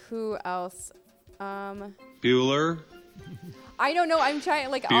 who else. Bueller. I don't know. I'm trying.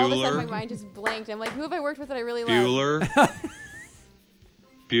 Like all of a sudden, my Bueller. mind just blanked. I'm like, who have I worked with that I really love? Bueller.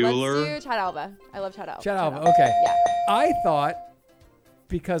 Bueller. Let's do Chad Alba. I love Chad Alba. Chad Alba. Okay. Yeah. I thought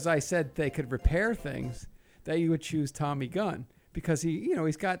because I said they could repair things that you would choose Tommy Gunn because he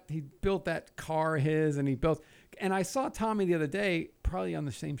built that car of his and I saw Tommy the other day probably on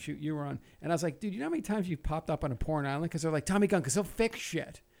the same shoot you were on and I was like, dude, you know how many times you've popped up on a porn island because they're like Tommy Gunn because he'll fix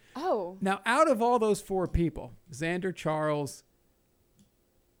shit. Oh, Oh, Now, out of all those 4 people, Xander, Charles,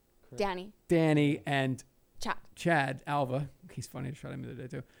 Danny. Danny, and Chat. Chad, Alva, he's funny, I shot him the other day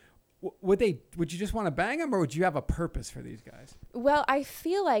too. Would you just want to bang them, or would you have a purpose for these guys? Well, I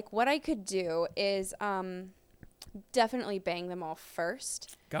feel like what I could do is definitely bang them all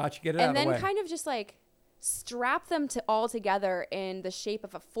first. Gotcha, get it out And of the way. then kind of just like strap them to all together in the shape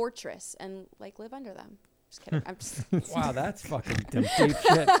of a fortress and like live under them. Just kidding. I'm just Wow, that's fucking deep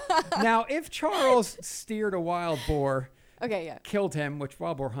shit. Now, if Charles steered a wild boar, okay, yeah. killed him, which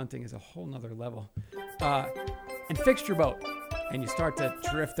wild boar hunting is a whole nother level, and fixed your boat, and you start to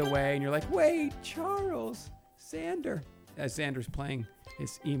drift away, and you're like, wait, Charles, Xander, as Xander's playing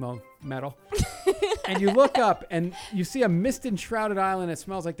his emo metal, and you look up and you see a mist-enshrouded island. It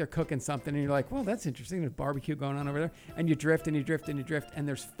smells like they're cooking something, and you're like, well, that's interesting. There's barbecue going on over there, and you drift and you drift and you drift, and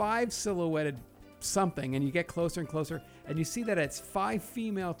there's 5 silhouetted something, and you get closer and closer, and you see that it's 5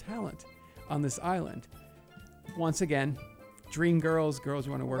 female talent on this island. Once again, dream girls you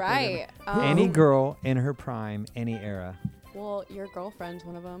want to work Right. with. Any girl in her prime, any era. Well, your girlfriend's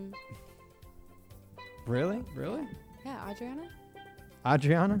one of them. Really? Really? Yeah, Adriana?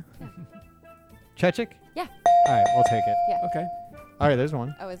 Adriana? Chechik? Yeah. All right, we'll take it. Yeah. Okay. All right, there's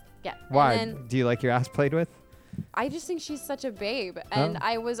one. I was, yeah. Why? And then Do you like your ass played with? I just think she's such a babe. And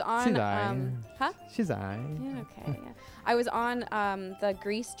I was on, She's aight. huh? She's aight. Yeah, okay, yeah. I was on the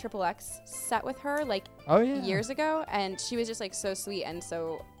Grease XXX set with her like Oh, yeah. years ago, and she was just like so sweet and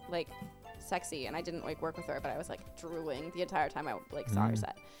so like sexy, and I didn't like work with her, but I was like drooling the entire time I like saw her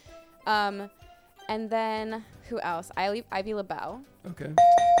set. And then who else? Ivy LaBelle. Okay.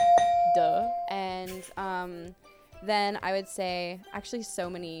 Duh. And then I would say actually so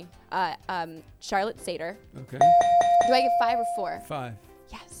many. Charlotte Sater. Okay. Do I get 5 or 4? 5.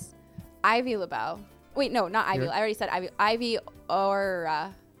 Yes. Ivy LaBelle. Wait, no, not Ivy. You're- I already said Ivy. Ivy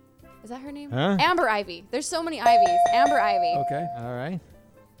Aura. Is that her name? Huh? Amber Ivy. There's so many Ivies. Amber Ivy. Okay. All right.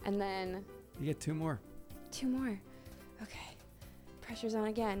 And then You get 2 more. 2 more. Okay. Pressure's on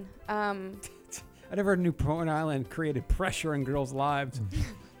again. I never knew Porn Island created pressure in girls' lives.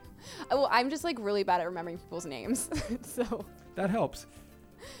 Well, I'm just like really bad at remembering people's names. So. That helps.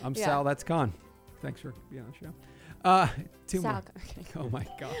 I'm Yeah. Sal. That's Con. Thanks for being on the show. 2 Sal. more. Okay. Oh my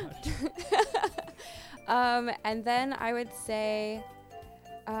god. And then I would say,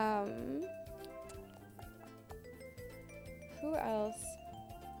 who else?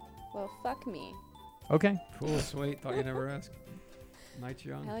 Well, fuck me. Okay. Cool. Sweet. Thought you'd never ask. Night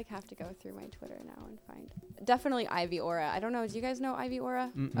young. I like have to go through my Twitter now and find definitely Ivy Aura. I don't know. Do you guys know Ivy Aura?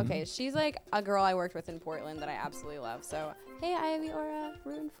 Mm-mm. Okay, she's like a girl I worked with in Portland that I absolutely love. So hey, Ivy Aura,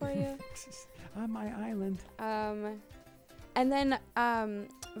 rooting for you. On my island. And then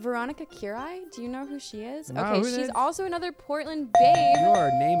Veronica Curie. Do you know who she is? Wow, Okay, who she's is- also another Portland babe. You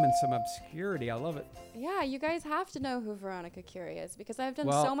are naming some obscurity. I love it. Yeah, you guys have to know who Veronica Curie is because I've done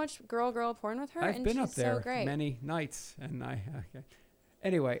Well, so much girl porn with her, I've and been she's up there so great. many nights, and okay.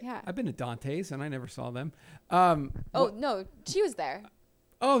 Anyway, Yeah. I've been to Dante's, and I never saw them. Oh no, she was there.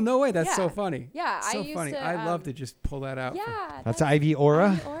 Oh no way! That's so Yeah. funny. Yeah, I so used funny. to, I'd love to just pull that out. Yeah, That's Ivy Aura?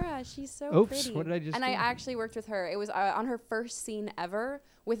 Ivy Aura. She's so Oops, pretty. what did I just And do? I actually worked with her. It was on her first scene ever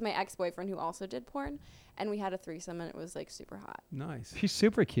with my ex-boyfriend who also did porn, and we had a threesome, and it was like super hot. Nice. She's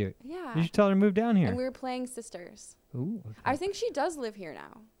super cute. Yeah. You should tell her to move down here. And we were playing sisters. Ooh. Okay. I think she does live here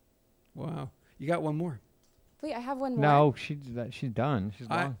now. Wow. You got one more. Wait, I have one more. No, she's done. She's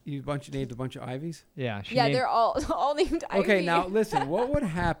I, long. you named a bunch of Ivies. Yeah. She Yeah, named- they're all named Ivy. Okay, now listen. What would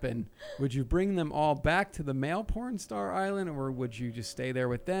happen? Would you bring them all back to the male porn star island, or would you just stay there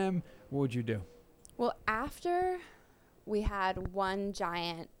with them? What would you do? Well, after we had one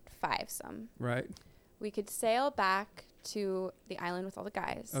giant fivesome, Right. we could sail back to the island with all the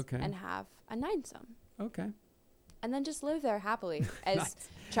guys Okay. and have a ninesome. Okay. And then just live there happily as Nice.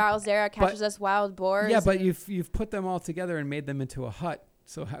 Charles Dara catches us wild boars. Yeah, but and- you've put them all together and made them into a hut.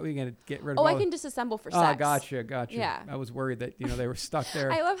 So how are you gonna get rid of? Oh, all I the- can disassemble for Oh, sex. gotcha. Yeah. I was worried that they were stuck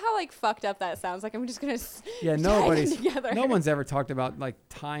there. I love how like fucked up that sounds. Like I'm just gonna Yeah, tie them nobody's. together. No one's ever talked about like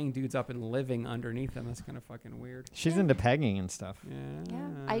tying dudes up and living underneath them. That's kind of fucking weird. She's into pegging and stuff. Yeah. Yeah,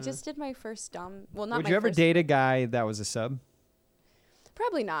 I just did my first dumb. Well, not Would my you ever first- date a guy that was a sub?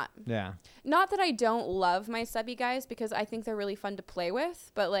 Probably not. Yeah. Not that I don't love my subby guys because I think they're really fun to play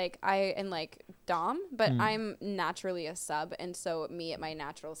with, but like dom, but I'm naturally a sub, and so me at my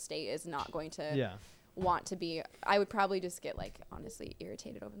natural state is not going to Yeah. want to be. I would probably just get like honestly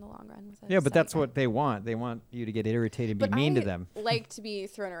irritated over in the long run with a Yeah, but subby that's guy. what they want. They want you to get irritated, be But mean to I them. like to be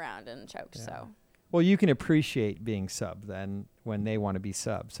thrown around and choked. Yeah. So Well, you can appreciate being sub then when they want to be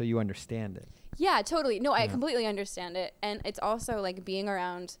sub, so you understand it. yeah, totally. No, I Yeah. completely understand it, and it's also like being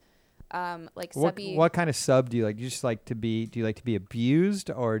around like What subby. what kind of sub do you like? Do you just like to be? Do you like to be abused,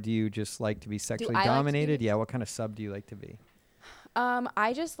 or do you just like to be sexually I like to be dominated? abused? Yeah. What kind of sub do you like to be?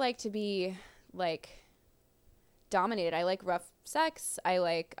 I just like to be like dominated. I like rough sex. I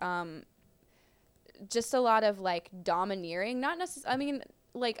like just a lot of like domineering. Not necessarily. I mean,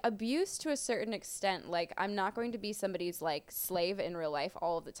 like abuse to a certain extent. Like I'm not going to be somebody's like slave in real life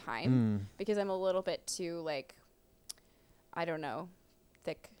all of the time because I'm a little bit too like, I don't know,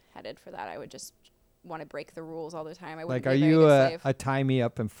 thick-headed for that. I would just want to break the rules all the time. I wouldn't Like, are be a very you good a slave. tie me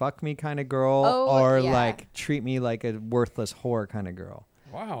up and fuck me kind of girl, Oh, or yeah. like treat me like a worthless whore kind of girl?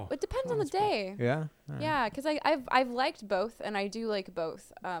 Wow. It depends on the day. Yeah. Yeah, because I've liked both, and I do like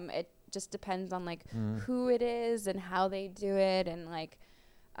both. It just depends on like who it is and how they do it, and like.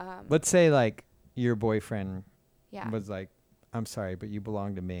 Let's say like your boyfriend Yeah. was like, "I'm sorry, but you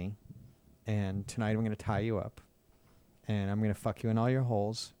belong to me, and tonight I'm going to tie you up, and I'm going to fuck you in all your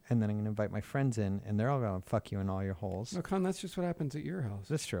holes, and then I'm going to invite my friends in, and they're all going to fuck you in all your holes." No, Con, that's just what happens at your house.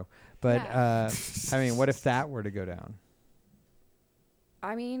 That's true, but I mean, what if that were to go down?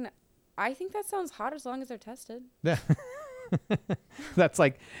 I mean, I think that sounds hot as long as they're tested. Yeah.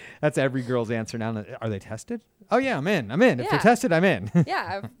 That's every girl's answer now. Are they tested? Oh yeah, I'm in. If they're Yeah. tested, I'm in.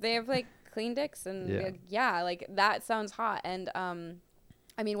 Yeah, if they have like clean dicks and Yeah. like that sounds hot. And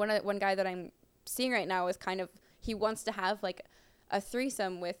I mean, one guy that I'm seeing right now is kind of, he wants to have like a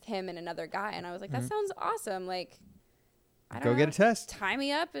threesome with him and another guy, and I was like, that sounds awesome. Like, I don't Go know, get a test. tie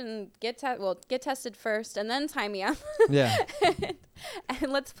me up and get tested first, and then tie me up. Yeah.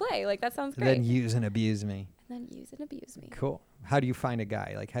 and let's play. Like that sounds And great. then use and abuse me. And then use and abuse me. Cool. How do you find a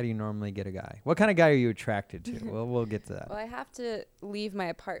guy? Like, how do you normally get a guy? What kind of guy are you attracted to? We'll get to that. Well, I have to leave my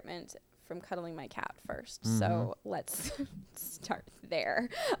apartment from cuddling my cat first, Mm-hmm. so let's start there.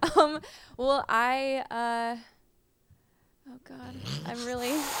 Well, oh God,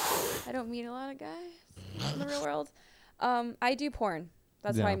 I don't meet a lot of guys in the real world. I do porn.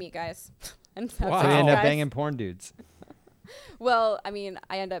 That's how Yeah. I meet guys. And that's Wow. So you how end up guys- banging porn dudes. Well, I mean,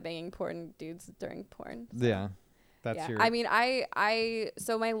 I end up banging porn dudes during porn. So. Yeah. That's Yeah. your. I mean,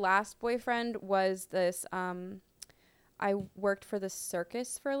 so my last boyfriend was this, I worked for the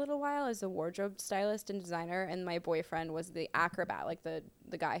circus for a little while as a wardrobe stylist and designer, and my boyfriend was the acrobat, like the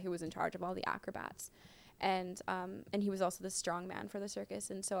guy who was in charge of all the acrobats. And he was also the strong man for the circus.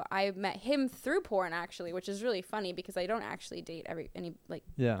 And so I met him through porn, actually, which is really funny because I don't actually date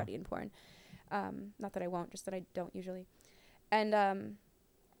anybody in porn. Not that I won't, just that I don't usually. And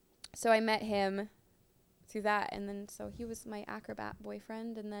so I met him through that, and then so he was my acrobat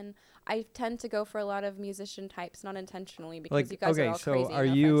boyfriend, and then I tend to go for a lot of musician types, not intentionally, because like, you guys are okay, all so crazy. are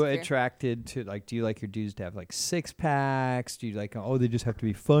no you offense if you're- attracted to, like, do you like your dudes to have like six packs? Do you like, oh, they just have to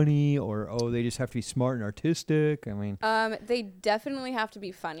be funny, or oh, they just have to be smart and artistic? I mean, They definitely have to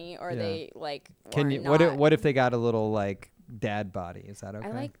be funny, or Yeah. they like. can are you? Not. What if they got a little like dad body? Is that okay?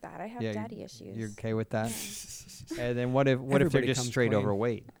 I like that. I have Yeah, daddy issues. You're okay with that? And then what if they're Everybody just comes straight clean.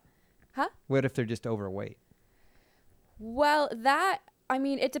 overweight? Huh? What if they're just overweight? Well, I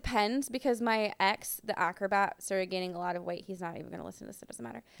mean, it depends, because my ex, the acrobat, started gaining a lot of weight. He's not even going to listen to this. It doesn't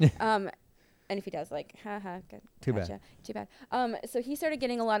matter. And if he does, like, haha, good. Too bad. Gotcha. Too bad. So he started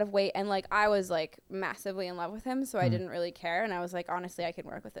getting a lot of weight, and like I was like massively in love with him, so I didn't really care. And I was like, honestly, I can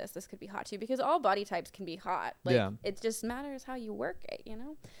work with this. This could be hot too, because all body types can be hot. Like, Yeah. it just matters how you work it, you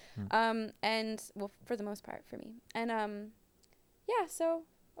know. And well, for the most part, for me. And yeah. So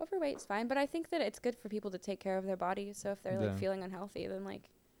overweight's fine, but I think that it's good for people to take care of their bodies. So if they're Yeah. like feeling unhealthy, then like.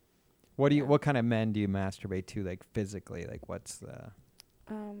 What What kind of men do you masturbate to, like physically? Like, what's the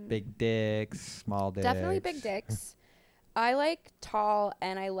big dicks, small dicks? Definitely big dicks. I like tall,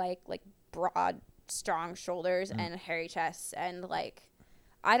 and I like broad, strong shoulders and hairy chests, and like,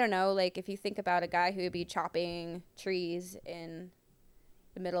 I don't know, like if you think about a guy who would be chopping trees in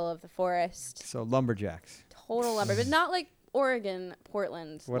the middle of the forest, So lumberjacks. total lumber, but not like Oregon,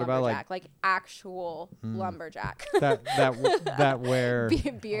 Portland What about, lumberjack, like actual lumberjack. that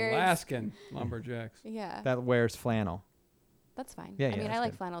Beards. Alaskan lumberjacks. Yeah, that wears flannel. that's fine. Yeah, I yeah, mean, that's I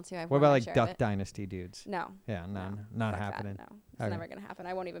like good. flannel too. What about like Duck Dynasty? Dynasty dudes? No. Yeah, not Fuck that, happening. no, it's Okay. never gonna happen.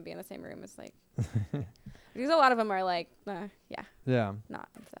 I won't even be in the same room. It's like because a lot of them are like, yeah, Yeah. not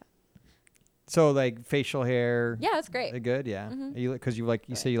into that. So like facial hair. Yeah, that's great. They're good. Yeah. Mhm. You because you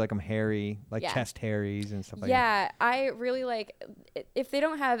say you like them hairy, like Yeah. chest hairies and stuff like that. Yeah, I really like if they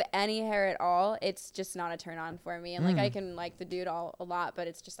don't have any hair at all, it's just not a turn on for me. And like I can like the dude a lot, but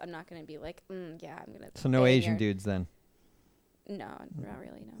it's just I'm not gonna be like, yeah, I'm gonna. So no bang Asian your-" dudes then. No, not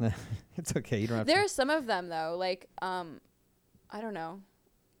really. No. It's okay. You don't have There are some of them though, like I don't know.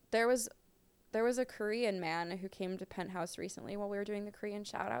 There was there was a Korean man who came to Penthouse recently while we were doing the Korean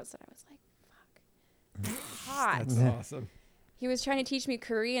shout-outs, and I was like, fuck, hot. That's awesome. He was trying to teach me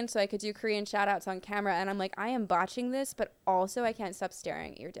Korean so I could do Korean shout-outs on camera, and I'm like, I am botching this, but also I can't stop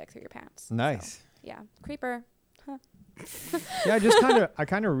staring at your dick through your pants. Nice. So, yeah, creeper. Huh. Yeah, I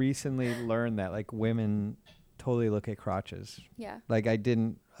kind of recently learned that like women totally look at crotches. Yeah. Like I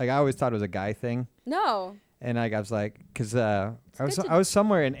always thought it was a guy thing. No. And I was like, because I was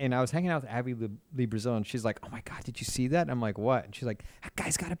somewhere and I was hanging out with Abby Lee Brazil, and she's like, "Oh my God, did you see that?" And I'm like, "What?" And she's like, "That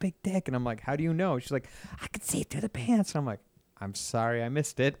guy's got a big dick." And I'm like, "How do you know?" She's like, "I could see it through the pants." And I'm like, "I'm sorry, I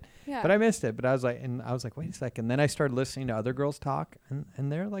missed it." Yeah. But I missed it. But I was like, wait a second. Then I started listening to other girls talk,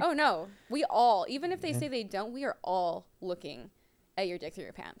 and they're like, Oh no, we all, even if they say they don't, we are all looking at your dick through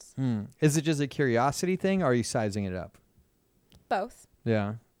your pants. Is it just a curiosity thing, or are you sizing it up? Both.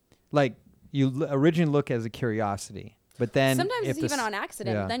 Yeah, like you originally look as a curiosity, but then Sometimes if it's even on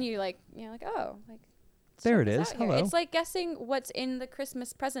accident. yeah. Then you're like, oh, like There check it this is. out here. Hello. It's like guessing what's in the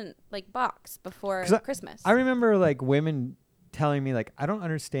Christmas present like box before 'Cause Christmas. I remember like women telling me like, I don't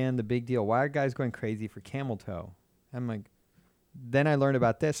understand the big deal. Why are guys going crazy for camel toe? I'm like, then I learned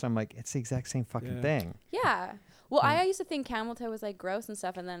about this. I'm like, it's the exact same fucking thing. Yeah. Well, I used to think camel toe was like gross and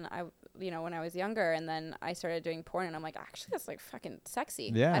stuff, and then when I was younger, and then I started doing porn, and I'm like, actually, that's like fucking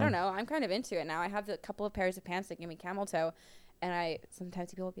sexy. Yeah. I don't know. I'm kind of into it now. I have a couple of pairs of pants that give me camel toe, and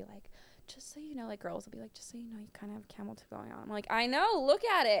sometimes people will be like, just so you know, like girls will be like, just so you know, you kind of have camel toe going on. I'm like, I know. Look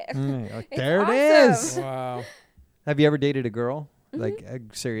at it. Like, It's there it awesome. is. Wow. Have you ever dated a girl? Mm-hmm. Like a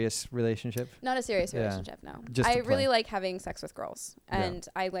serious relationship? Not a serious Yeah. relationship, no. Just I to really play. like having sex with girls, Yeah. and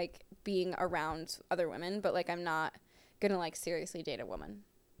I like being around other women, but like I'm not gonna like seriously date a woman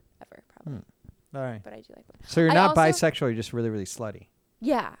ever, probably. All right. But I do like women. So you're I not also- bisexual. You're just really, really slutty.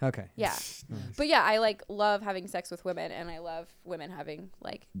 Yeah. Okay. Yeah. But yeah, I like love having sex with women, and I love women having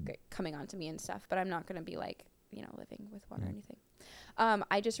like coming on to me and stuff, but I'm not going to be like, living with one or anything.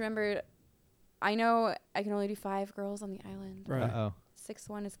 I just remembered, I know I can only do 5 girls on the island. Right. Uh-oh. 6th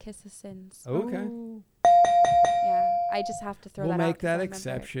one is Kiss of Sins. Okay. Yeah. I just have to throw We'll that out. make 'cause that I remember it.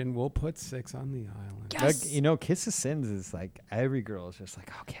 exception. We'll put 6 on the island. Yes! Like, Kiss of Sins is like every girl is just like,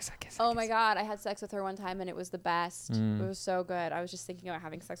 oh, kiss her, kiss her. Oh my God, I had sex with her one time and it was the best. Mm. It was so good. I was just thinking about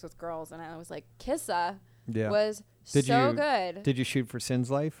having sex with girls, and I was like, Kissa Yeah. was Did so you- good. Did you shoot for Sin's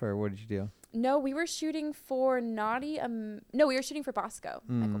Life, or what did you do? No, we were shooting for no, we were shooting for Bosco,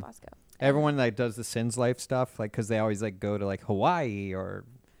 Michael Bosco. Everyone like does the Sin's Life stuff, like, because they always like go to like Hawaii or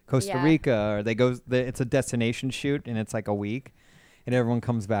Costa Yeah. Rica, or it's a destination shoot and it's like a week, and everyone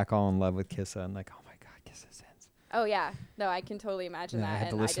comes back all in love with Kissa and like, oh my God, Kiss of Sins. Oh yeah, no, I can totally imagine And that. I had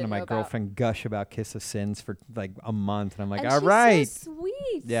to and listen to didn't my know about- girlfriend gush about Kiss of Sins for like a month, and I'm like, And all she's right. so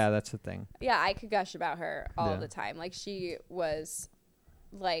sweet. Yeah, that's the thing. Yeah, I could gush about her all Yeah. the time. Like she was,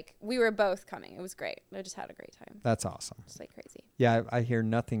 like we were both coming. It was great. I just had a great time. That's awesome. Just like crazy. Yeah, I hear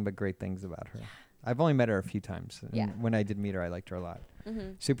nothing but great things about her. I've only met her a few times. And Yeah. when I did meet her, I liked her a lot.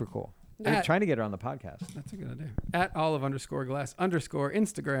 Mm-hmm. Super cool. Yeah. I'm trying to get her on the podcast. That's a good idea. At Olive_glass_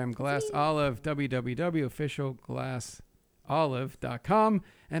 Instagram, Glass Olive, www.officialglassolive.com,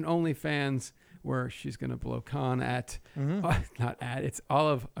 and OnlyFans, where she's going to blow con at, not at, it's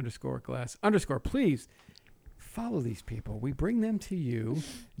Olive_glass_. Please follow these people. We bring them to you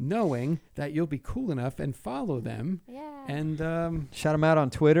knowing that you'll be cool enough and follow them. Yeah. And Shout them out on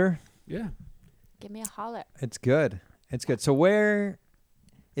Twitter. yeah. Give me a holler. It's good. It's good. So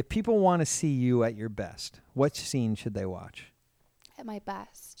if people want to see you at your best, what scene should they watch? At my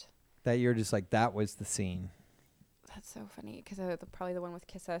best. That you're just like, that was the scene. That's so funny because probably the one with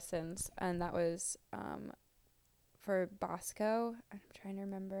Kiss Us Sins, and that was for Bosco. I'm trying to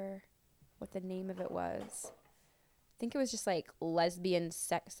remember what the name of it was. I think it was just like lesbian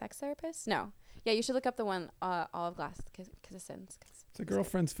sex therapist. No, yeah, you should look up the one Olive Glass Kiss of Sins. It's a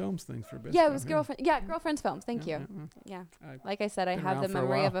Girlfriends Films thing for business. Yeah, it was Girlfriends Films. Thank you. Yeah. Yeah, like I said, I been have around the for a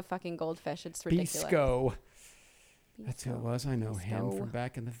memory while. of a fucking goldfish. It's ridiculous. Bisco. That's who it was. I know him Bisco. from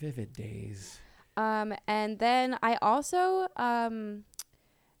back in the Vivid days. And then I also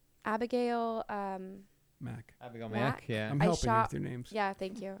Abigail Mac. Abigail Mac? Yeah. I'm I helping you shot- with your names. Yeah,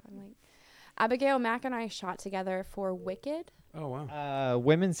 thank you. I'm like Abigail Mac and I shot together for Wicked. Oh, wow.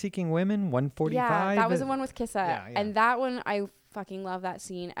 Women Seeking Women, 145. Yeah, that was the one with Kissa. Yeah, yeah. And that one, I fucking love that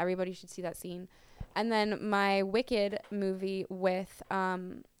scene. Everybody should see that scene. And then my Wicked movie with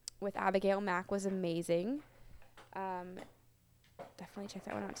Abigail Mac was amazing. Definitely check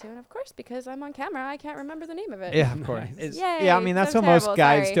that one out too. And of course, because I'm on camera, I can't remember the name of it. Yeah, of course. Nice. Yeah, I mean, that's so what most terrible,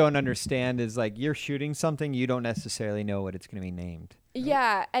 guys sorry. don't understand is like you're shooting something, you don't necessarily know what it's going to be named.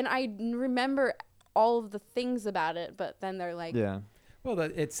 Yeah, and I remember all of the things about it, but then they're like, Yeah. Well,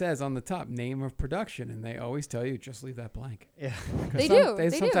 it says on the top, name of production, and they always tell you just leave that blank. Yeah. 'Cause They do. They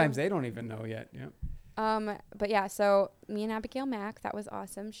sometimes do. they don't even know yet. Yeah. But yeah, so me and Abigail Mack, that was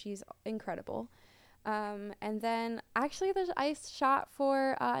awesome. She's incredible. And then actually I shot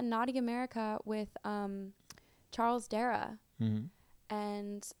for Naughty America with Charles Dara. Mhm.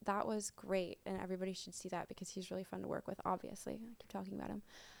 And that was great. And everybody should see that because he's really fun to work with, obviously. I keep talking about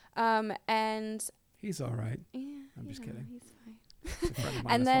him. And He's all right. yeah, I'm just kidding. He's fine. He's a friend of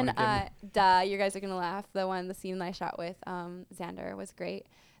mine, And that's then, why he did you guys are gonna laugh. The scene I shot with Xander was great.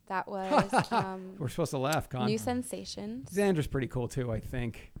 That was We're supposed to laugh, Con. New Sensations. Xander's pretty cool too, I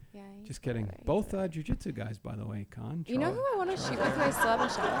think. Yeah, he's Just kidding. great. Both jiu-jitsu guys, by the way, Con. You know who I want to shoot with who I still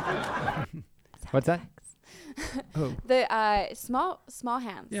haven't shot with? What's that? Who? The small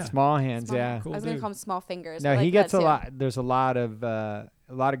hands. Yeah. Small hands, Small yeah. hands. Cool I was gonna dude. call them small fingers. No, but he like gets that a too. lot. There's a lot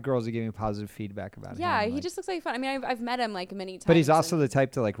of girls that give me positive feedback about him. Yeah, he like- just looks like fun. I mean, I've met him like many times. But he's also and- the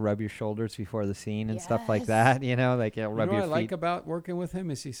type to like rub your shoulders before the scene and stuff like Yes. that. You know, like he'll You rub know your what I like feet. about working with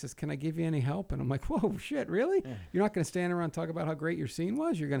him is he says, "Can I give you any help?" And I'm like, "Whoa, shit, really? Yeah. You're not going to stand around and talk about how great your scene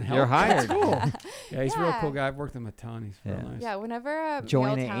was? You're going to help?" You're That's hired. cool. Yeah, he's a real Yeah. cool guy. I've worked with him a ton. He's real Yeah. nice. Yeah, whenever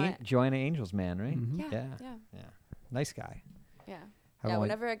Join male a talent. Join a Angels man, right? Mhm. Yeah, Yeah. yeah, Yeah. Nice guy. yeah. I've Yeah, only-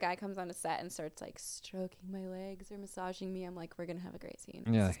 whenever a guy comes on a set and starts like stroking my legs or massaging me, I'm like, we're gonna have a great scene.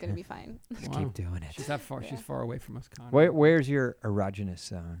 Yeah. It's gonna be fine. Just Wow. keep doing it. She's that far. Yeah. She's far away from us, Con. Where's your erogenous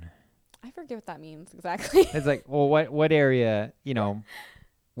zone? I forget what that means exactly. It's like, well, what area,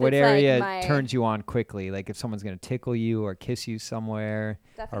 what It's like area my- turns you on quickly? Like if someone's gonna tickle you or kiss you somewhere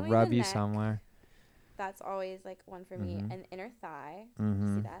Definitely or rub the you neck. somewhere. That's always like one for me. Mhm. An inner thigh.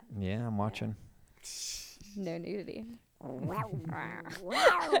 Mm-hmm. See that? Yeah, I'm watching. No nudity.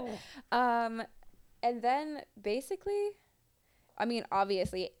 And then basically, I mean,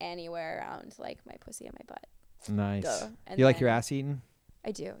 obviously anywhere around like my pussy and my butt. Nice. Duh. And You like your then- ass eaten?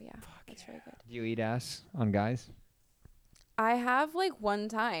 I do, yeah. That's really good. Do you eat ass on guys? I have like one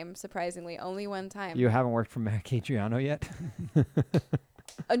time, surprisingly, only one time. You haven't worked for Mac Adriano yet?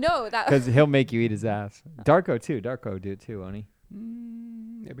 No, that Because he'll make you eat his ass. Darko too. Darko do it too, won't he?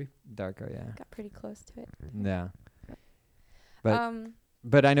 Maybe. Darko, yeah. got pretty close to it. Yeah. But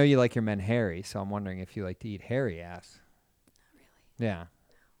but I know you like your men hairy, so I'm wondering if you like to eat hairy ass. Not really. Yeah.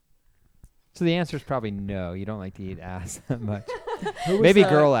 So the answer is probably no. You don't like to eat ass that much. Who was Maybe the-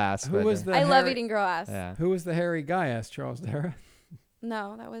 girl ass. Who but, was the I love hairy- eating girl ass. Yeah. Who was the hairy guy? Asked Charles Dara.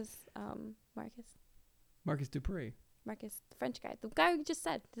 No, that was Marcus. Marcus Dupree. Marcus, the French guy. The guy who just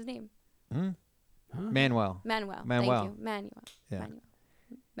said his name. Hmm? Huh? Manuel. Manuel. Manuel. Thank you. Manuel. Yeah.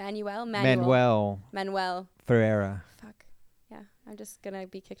 Manuel. Ferreira. Fuck. Yeah. I'm just going to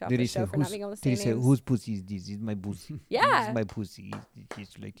be kicked off Did the he show say for not who's? being able to Did he say say names. whose pussy is this? This is my pussy. This Yeah. is my pussy.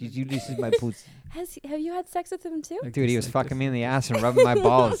 It's like this is my pussy. Have you had sex with him too? Like Dude, he this, was like fucking this, me in the like ass and rubbing my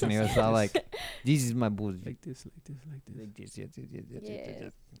balls, and he was all like, "This is my pussy." Like this, like this, like this. Like this, yes, yes, yes, yes, Yes.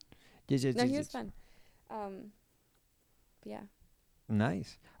 yes, yes, yes, No, he yes, was yes. fun. But yeah.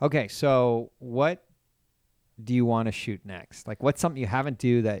 Nice. Okay, so what do you want to shoot next? Like, what's something you haven't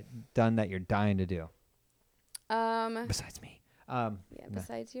done that you're dying to do besides me? Yeah, no.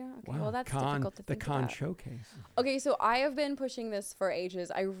 besides you? Okay, Wow. well, that's Con, difficult to the think con about. showcase. Okay, so I have been pushing this for ages.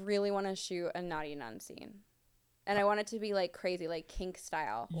 I really want to shoot a naughty nun scene. And I want it to be like crazy, like kink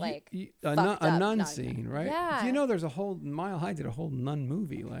style. Like, a fucked nun up naughty scene, nun. right? Yeah. Do you know there's a whole Mile High did a whole nun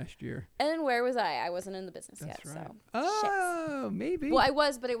movie last year? and where was I? I wasn't in the business That's yet, right. so. Oh, maybe. Well, I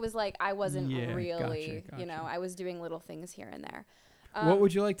was, but it was like I wasn't Yeah, really, gotcha. you know, I was doing little things here and there. What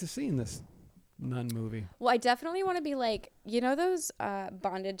would you like to see in this nun movie? Well, I definitely want to be like, you know, those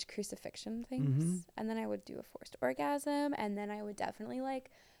bondage crucifixion things, Mhm. and then I would do a forced orgasm, and then I would definitely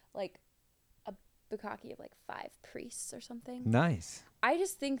like a bukkake of like 5 priests or something. Nice. I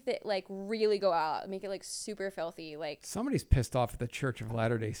just think that like really go out, make it like super filthy, like Somebody's pissed off at the Church of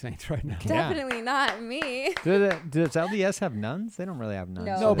Latter-day Saints right now. Yeah. definitely not me. Does LDS have nuns? They don't really have nuns.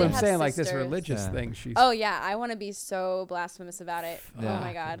 No, No, do but they I'm they? have saying like this sisters. religious Yeah. thing. She's Oh yeah, I want to be so blasphemous about it. Yeah. Oh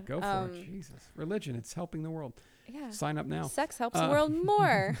my god. Go for it. Jesus. Religion, it's helping the world. Yeah. Sign up now. Sex helps Uh, the world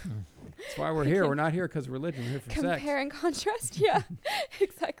more. That's why we're here. We're not here because religion. We're here for Compare and contrast. Yeah,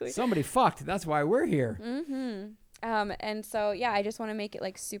 exactly. sex. Somebody fucked. That's why we're here. Mm-hmm. And so yeah, I just want to make it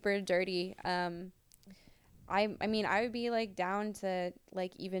like super dirty. I mean, I would be like down to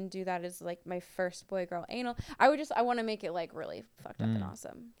like even do that as like my first boy girl anal. I want to make it like really fucked up and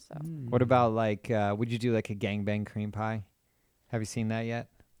awesome. So What about like? Would you do like a gangbang cream pie? Have you seen that yet?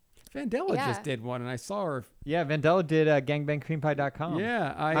 Vandella Yeah. just did one, and I saw her. Yeah, Vandella did gangbangcreampie.com.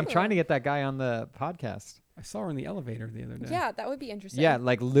 Yeah, I'm trying to get that guy on the podcast. I saw her in the elevator the other day. Yeah, that would be interesting. Yeah,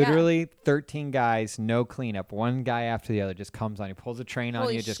 like literally 13 guys, no cleanup. One guy after the other just comes on you, pulls a train on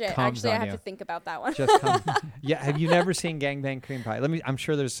Holy you, just shit. comes Actually, I on have you. to think about that one. Just comes. Yeah, have you never seen Gangbang Cream Pie? I'm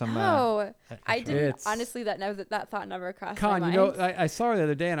sure there's some. No, I sure. didn't. It's- Honestly, that thought never crossed Con, my you mind. know, I saw her the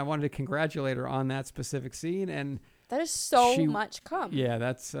other day, and I wanted to congratulate her on that specific scene. And That is so she- much cum. yeah,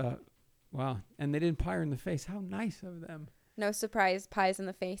 that's wow. And they didn't pie her in the face. How nice of them. No surprise pies in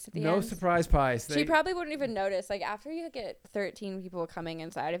the face at the No end. surprise pies. She probably wouldn't even notice. Like after you get 13 people coming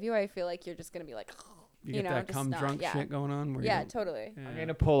inside of you, I feel like you're just gonna be like, you you get know, that just cum not- drunk yeah. shit going on. Where you yeah, don't- totally. yeah. I'm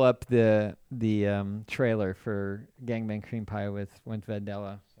gonna pull up the trailer for Gangbang Cream Pie with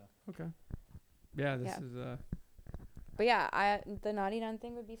Vendella. So. Okay. Yeah, this Yeah. is But yeah, the Naughty Nun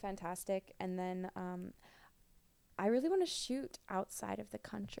thing would be fantastic, and then I really want to shoot outside of the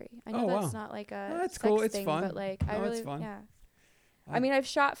country. I know Oh, that's wow. not like a No, that's sex cool. It's thing, fun. but like I No, it's really fun. yeah. I- I mean, I've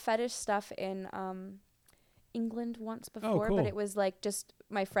shot fetish stuff in England once before, cool. but it was like just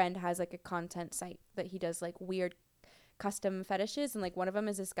my friend has like a content site that he does like weird custom fetishes, and like one of them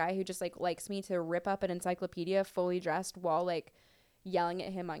is this guy who just like likes me to rip up an encyclopedia fully dressed while like yelling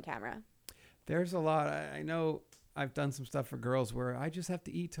at him on camera. There's a lot. I know I've done some stuff for girls where I just have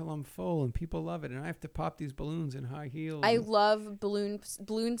to eat till I'm full, and people love it, and I have to pop these balloons in high heels. I and- love balloon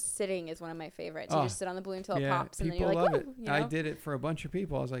sitting is one of my favorites. You Oh, just sit on the balloon until it yeah, pops, and then people you're like, love woo, it. you know? I did it for a bunch of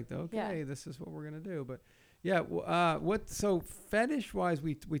people. I was like, okay, this is what we're gonna do. But yeah, so fetish wise,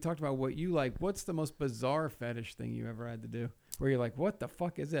 we talked about what you like. What's the most bizarre fetish thing you ever had to do? Where you're like, what the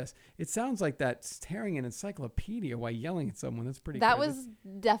fuck is this? It sounds like that tearing an encyclopedia while yelling at someone. That's pretty. That crazy. was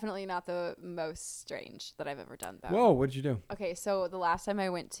definitely not the most strange that I've ever done, though. Whoa! What did you do? Okay, so the last time I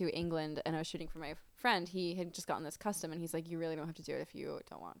went to England and I was shooting for my friend, he had just gotten this custom, and he's like, you really don't have to do it if you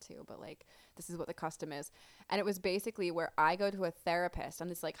don't want to, but like, this is what the custom is. And it was basically where I go to a therapist. I'm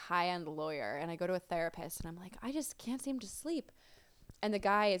this like high-end lawyer, and I go to a therapist, and I'm like, I just can't seem to sleep. And the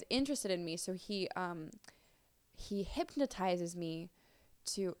guy is interested in me, so he hypnotizes me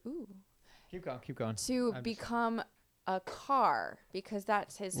to Keep going. to I'm become a car, because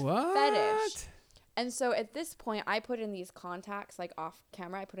that's his What? fetish. And so at this point, I put in these contacts, like off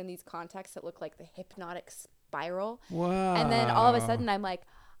camera, I put in these contacts that look like the hypnotic spiral. Wow! And then all of a sudden, I'm like,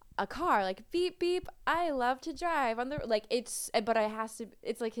 a car, like beep beep. I love to drive on the like. But I has to.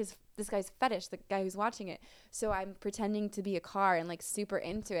 It's like this guy's fetish, the guy who's watching it. So I'm pretending to be a car and like super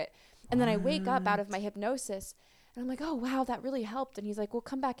into it. And then I wake up out of my hypnosis, and I'm like, oh wow, that really helped. And he's like, well,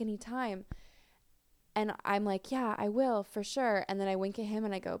 come back anytime. And I'm like, yeah, I will for sure. And then I wink at him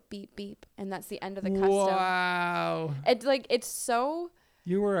and I go beep beep, and that's the end of the custom. Wow! It's so.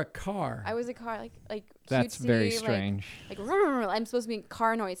 You were a car. I was a car, like That's cutesy, very like- strange. Like, I'm supposed to be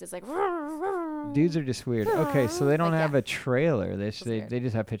car noises, like. Dudes are just weird. Okay, so they don't Like, have yeah. a trailer. They weird. they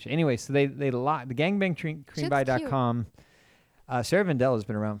just have pictures. Anyway, so the gangbangcreambuy.com. Sarah Vendella has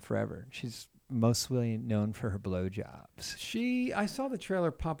been around forever. She's mostly known for her blowjobs. I saw the trailer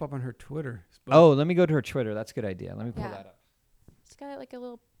pop up on her Twitter. Oh, let me go to her Twitter. That's a good idea. Let me pull Yeah. that up. She's got like a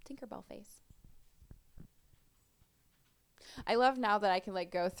little Tinkerbell face. I love now that I can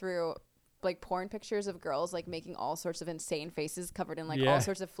like go through like porn pictures of girls like making all sorts of insane faces covered in like Yeah. all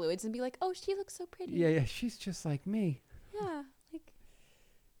sorts of fluids and be like, oh, she looks so pretty. Yeah, she's just like me. Yeah, like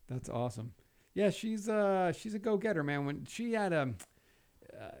That's awesome. Yeah, she's a go-getter, man. When she had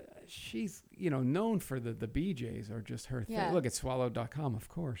she's known for the BJs are just her thing. Yeah. Look at swallow.com, of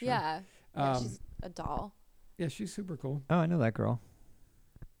course. right? yeah. Yeah, Um, she's a doll. Yeah, she's super cool. Oh, I know that girl.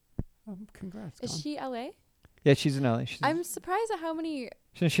 Congrats. Is Con. she LA? Yeah, she's in LA. I'm surprised at how many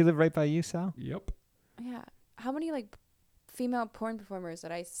Shouldn't she live right by you, Sal? Yep. how many like female porn performers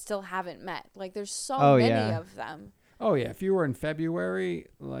that I still haven't met. Like there's so Oh, many yeah. of them. Oh yeah, if you were in February,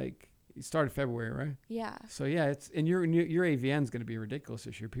 like you started February, right? Yeah. So yeah, it's and your AVN's going to be ridiculous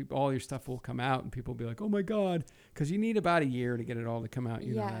this year. All your stuff will come out, and people will be like, "Oh my god," because you need about a year to get it all to come out.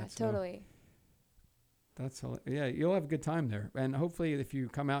 You know Yeah, that, so totally. That's yeah, you'll have a good time there, and hopefully, if you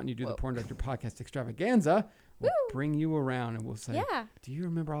come out and you do the Whoa. Porn Director Podcast Extravaganza, we'll bring you around and we'll say, Yeah. "Do you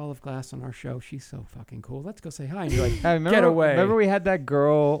remember Olive Glass on our show? She's so fucking cool. Let's go say hi." And you're like, Hey, remember, "Get away!" Remember we had that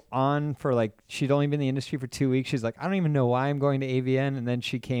girl on for like, she'd only been in the industry for 2 weeks. She's like, I don't even know why I'm going to AVN. And then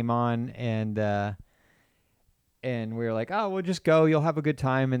she came on and we were like, oh, we'll just go. You'll have a good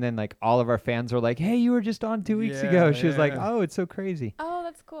time. And then like all of our fans were like, hey, you were just on 2 weeks ago. Yeah, She was like, yeah. oh, it's so crazy. Oh,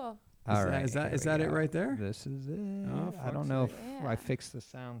 that's cool. All right. Is here we that it go. right there? This is it. Oh, I don't fuck's know if sake. Yeah. I fixed the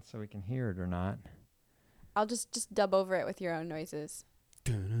sound so we can hear it or not. I'll just dub over it with your own noises.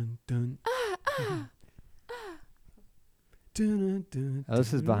 Dun, dun, dun. Oh,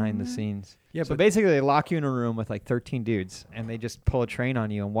 this is behind the scenes. Yeah, So but basically, they lock you in a room with like 13 dudes, and they just pull a train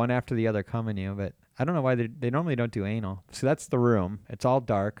on you, and one after the other come on you. But I don't know why they normally don't do anal. So that's the room. It's all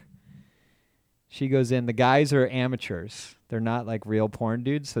dark. She goes in. The guys are amateurs. They're not like real porn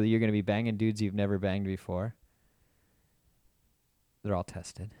dudes, so you're going to be banging dudes you've never banged before. They're all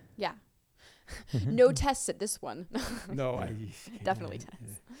tested. Yeah. No tests at this one. no, I Definitely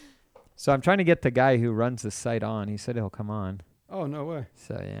tests. So I'm trying to get the guy who runs the site on. He said he'll come on. Oh, no way.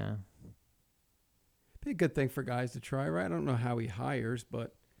 So yeah. Be a good thing for guys to try, right? I don't know how he hires,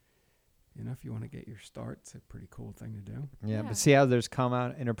 but if you want to get your start, it's a pretty cool thing to do. Yeah, but see how there's come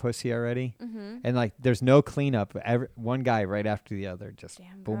out in her pussy already? Mm-hmm. And like there's no cleanup. One guy right after the other. Just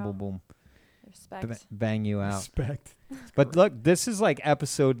Damn, boom, girl. boom, boom. Respect. Bang you out. Respect. But look, this is like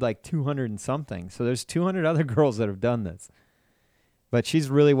episode like 200 and something. So there's 200 other girls that have done this. But she's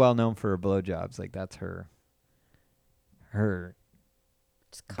really well known for her blowjobs. Like that's her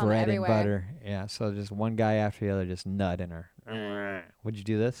Just come bread everywhere. and butter. Yeah. So just one guy after the other just nutting her. Would you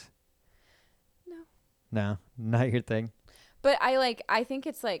do this? No, not your thing. But I think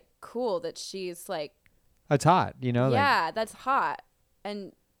it's like cool that she's like, It's hot, like, yeah, that's hot.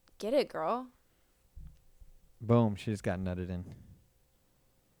 And get it, girl. boom, she just got nutted in.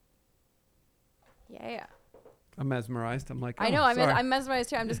 Yeah. I'm mesmerized. I'm like, I know. sorry. I'm mesmerized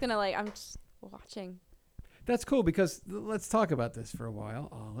too. I'm just gonna I'm just watching. That's cool because let's talk about this for a while,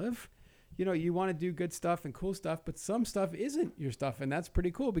 Olive. You want to do good stuff and cool stuff, but some stuff isn't your stuff. And that's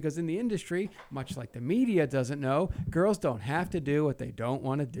pretty cool because in the industry, much like the media doesn't know, girls don't have to do what they don't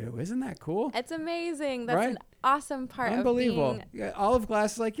want to do. Isn't that cool? It's amazing. That's Right? an awesome part Unbelievable. of being. Yeah, Olive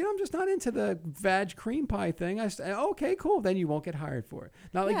Glass is like, I'm just not into the vag cream pie thing. Okay, cool. Then you won't get hired for it.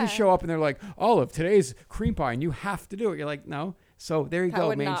 Not like Yeah. you show up and they're like, Olive, today's cream pie and you have to do it. You're like, no. So there you That go,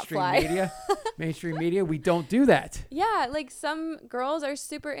 would not mainstream fly. media. Mainstream media, we don't do that. Yeah, like some girls are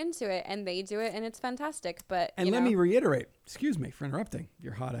super into it and they do it and it's fantastic. But And let me reiterate, excuse me for interrupting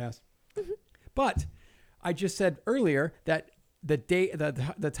your hot ass. But I just said earlier that the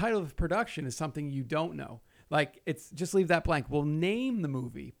title of the production is something you don't know. Like, it's just leave that blank. We'll name the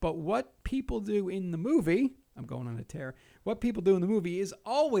movie, but what people do in the movie, I'm going on a tear, what people do in the movie is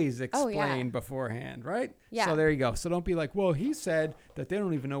always explained beforehand, right? Yeah. So there you go. So don't be like, well, he said that they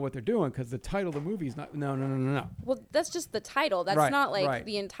don't even know what they're doing because the title of the movie is not. No. Well, that's just the title. That's Right, not like right.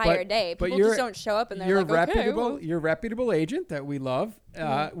 the entire day. But People you're- just don't show up and they're Your like, okay, reputable, well, your reputable agent that we love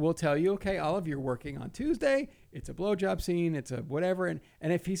will tell you, okay, Olive, you're working on Tuesday. It's a blowjob scene. It's a whatever. And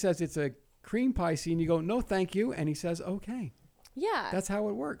if he says it's a cream pie scene, you go, no, thank you. And he says, okay. yeah. That's how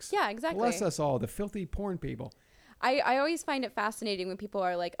it works. Yeah, exactly. Bless us all, the filthy porn people. I always find it fascinating when people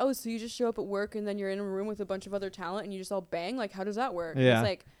are like, oh, so you just show up at work and then you're in a room with a bunch of other talent and you just all bang? Like, how does that work? Yeah. It's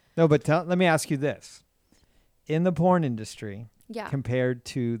like, No, but let me ask you this. In the porn industry, yeah. compared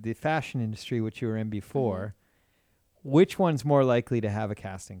to the fashion industry, which you were in before, which one's more likely to have a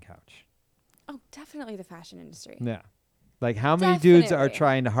casting couch? Oh, definitely the fashion industry. Yeah. Like, how many dudes are Definitely.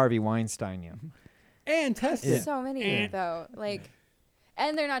 trying to Harvey Weinstein you? And test it. So many, though. Like,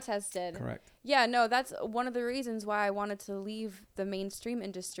 and they're not tested. Correct. Yeah, no, that's one of the reasons why I wanted to leave the mainstream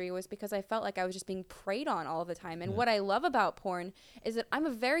industry was because I felt like I was just being preyed on all the time. And what I love about porn is that I'm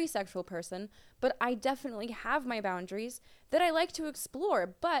a very sexual person, but I definitely have my boundaries that I like to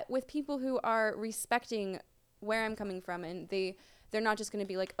explore, but with people who are respecting where I'm coming from, and they're not just going to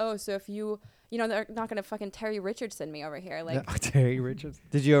be like, oh, so if they're not going to fucking Terry Richardson me over here. Like, Terry Richards.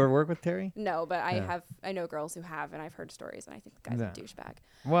 Did you ever work with Terry? no, but Yeah. I know girls who have, and I've heard stories, and I think the guy's Yeah. a douchebag.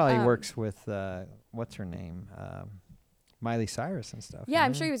 Well, he Um, works with, what's her name? Miley Cyrus and stuff. Yeah, I'm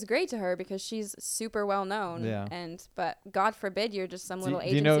doesn't sure he? he was great to her because she's super well known. Yeah. But God forbid you're just some Do little you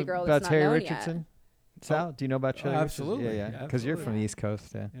agency know girl about that's not Terry known Richardson? Sal, do you know about Terry absolutely. Richardson? Yeah. Because you're from the Absolutely. East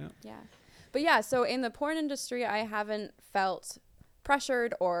Coast. Yeah. Yeah. yet. Yeah. But yeah, so in the porn industry, I haven't felt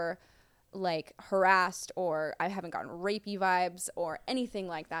pressured or like harassed, or I haven't gotten rapey vibes or anything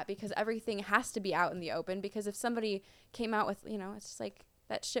like that because everything has to be out in the open, because if somebody came out with, it's just like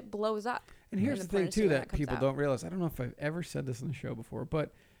that shit blows up. And in here's the porn thing, industry too, when that comes people out. don't realize. I don't know if I've ever said this on the show before,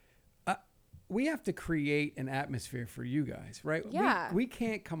 but we have to create an atmosphere for you guys, right? Yeah. We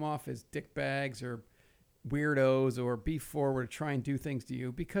can't come off as dickbags or weirdos or be forward, try and do things to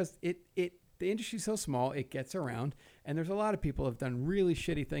you because the industry's so small, it gets around. And there's a lot of people have done really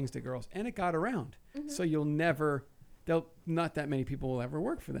shitty things to girls, and it got around. So not that many people will ever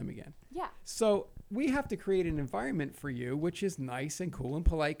work for them again. Yeah. So we have to create an environment for you, which is nice and cool and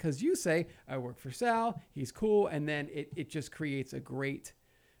polite, because you say, I work for Sal, he's cool, and then it just creates a great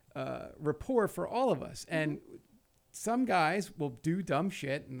rapport for all of us. And some guys will do dumb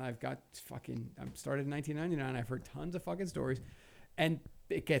shit, and I started in 1999. I've heard tons of fucking stories, and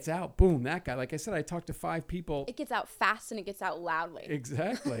it gets out. Boom, that guy. Like I said, I talked to 5 people. It gets out fast and it gets out loudly.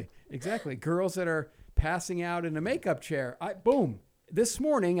 Exactly. Girls that are passing out in a makeup chair. Boom. This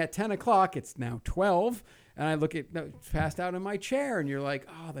morning at 10 o'clock, it's now 12, and I look at passed out in my chair, and you're like,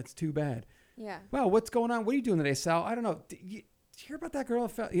 oh, that's too bad. Yeah. Well, what's going on? What are you doing today, Sal? I don't know. Did you hear about that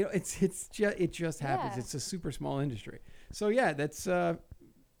girl? It just happens. Yeah. It's a super small industry. So yeah, that's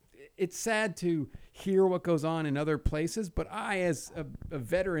it's sad to hear what goes on in other places, but I, as a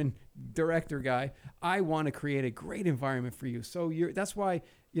veteran director guy, I want to create a great environment for you. So that's why,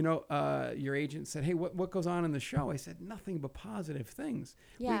 your agent said, hey, what goes on in the show? I said, nothing but positive things.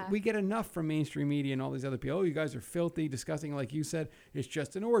 Yeah. We get enough from mainstream media and all these other people. Oh, you guys are filthy, disgusting. Like you said, it's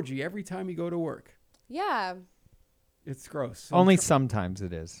just an orgy every time you go to work. Yeah. It's gross. Only sometimes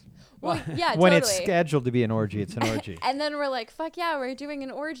it is. Well, yeah, When totally. it's scheduled to be an orgy, it's an orgy. And then we're like, fuck yeah, we're doing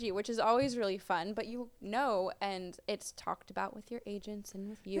an orgy, which is always really fun, but and it's talked about with your agents and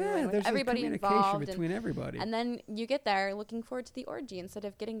with you Yeah, and with there's everybody a communication involved. between everybody. And then you get there looking forward to the orgy instead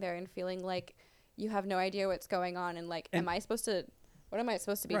of getting there and feeling like you have no idea what's going on and like, what am I supposed to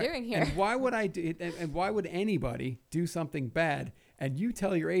be Right. doing here? And why would I do it? And why would anybody do something bad? And you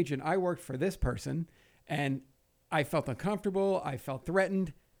tell your agent, I worked for this person and I felt uncomfortable. I felt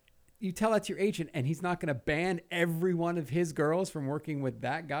threatened. You tell that to your agent and he's not going to ban every one of his girls from working with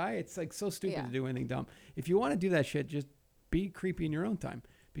that guy. It's like so stupid to do anything dumb. If you want to do that shit, just be creepy in your own time.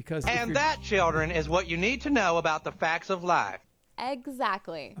 Because And that, children, is what you need to know about the facts of life.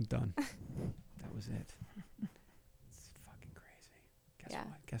 Exactly. I'm done. That was it. It's fucking crazy.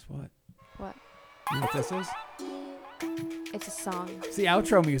 Guess what? What? You know what this is? It's a song. It's the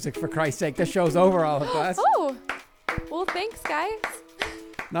outro music, for Christ's sake. The show's over, all of us. Oh, well, thanks, guys.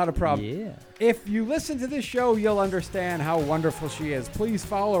 Not a problem. Yeah. If you listen to this show, you'll understand how wonderful she is. Please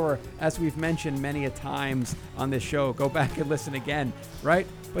follow her, as we've mentioned many a times on this show. Go back and listen again, right?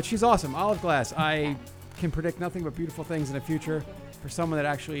 But she's awesome. Olive Glass. I can predict nothing but beautiful things in the future for someone that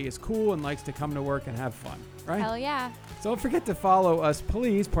actually is cool and likes to come to work and have fun, right? Hell yeah. So don't forget to follow us,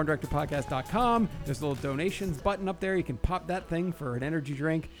 please, porndirectorpodcast.com. There's a little donations button up there. You can pop that thing for an energy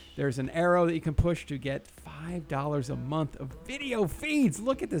drink. There's an arrow that you can push to get $5 a month of video feeds.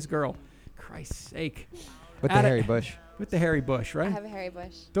 Look at this girl. Christ's sake. With the Add it- hairy bush. With the hairy bush, right? I have a hairy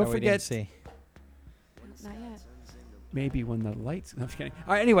bush. Don't That we didn't forget, see. Not yet. maybe when the lights... No, I'm just kidding.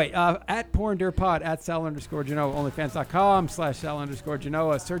 All right, anyway, at PornDirPod, at Sal_Genoa,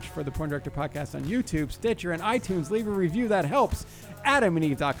 onlyfans.com/Sal_Genoa. Search for the Porn Director Podcast on YouTube, Stitcher, and iTunes. Leave a review. That helps.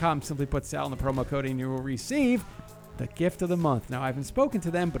 AdamandEve.com. Simply put Sal in the promo code and you will receive the gift of the month. Now, I haven't spoken to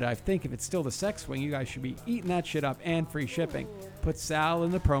them, but I think if it's still the sex swing, you guys should be eating that shit up and free shipping. Put Sal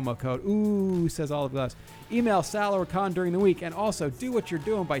in the promo code. Ooh, says Olive Glass. Email Sal or Con during the week. And also do what you're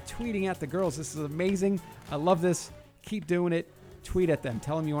doing by tweeting at the girls. This is amazing. I love this. Keep doing it. Tweet at them.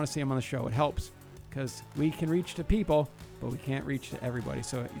 Tell them you want to see them on the show. It helps because we can reach to people, but we can't reach to everybody.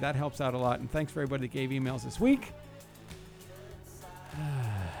 So that helps out a lot. And thanks for everybody that gave emails this week.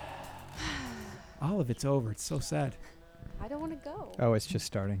 Olive, it's over. It's so sad. I don't want to go. Oh, it's just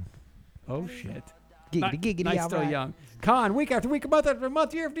starting. Oh, shit. Giggity, giggity, Nice, all still right. young. Con, week after week, month after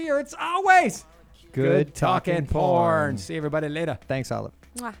month, year after year, it's always Good talking porn. See everybody later. Thanks, Olive.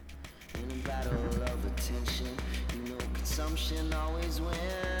 Mwah. In a battle of attention, you know consumption always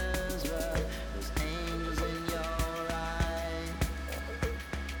wins, but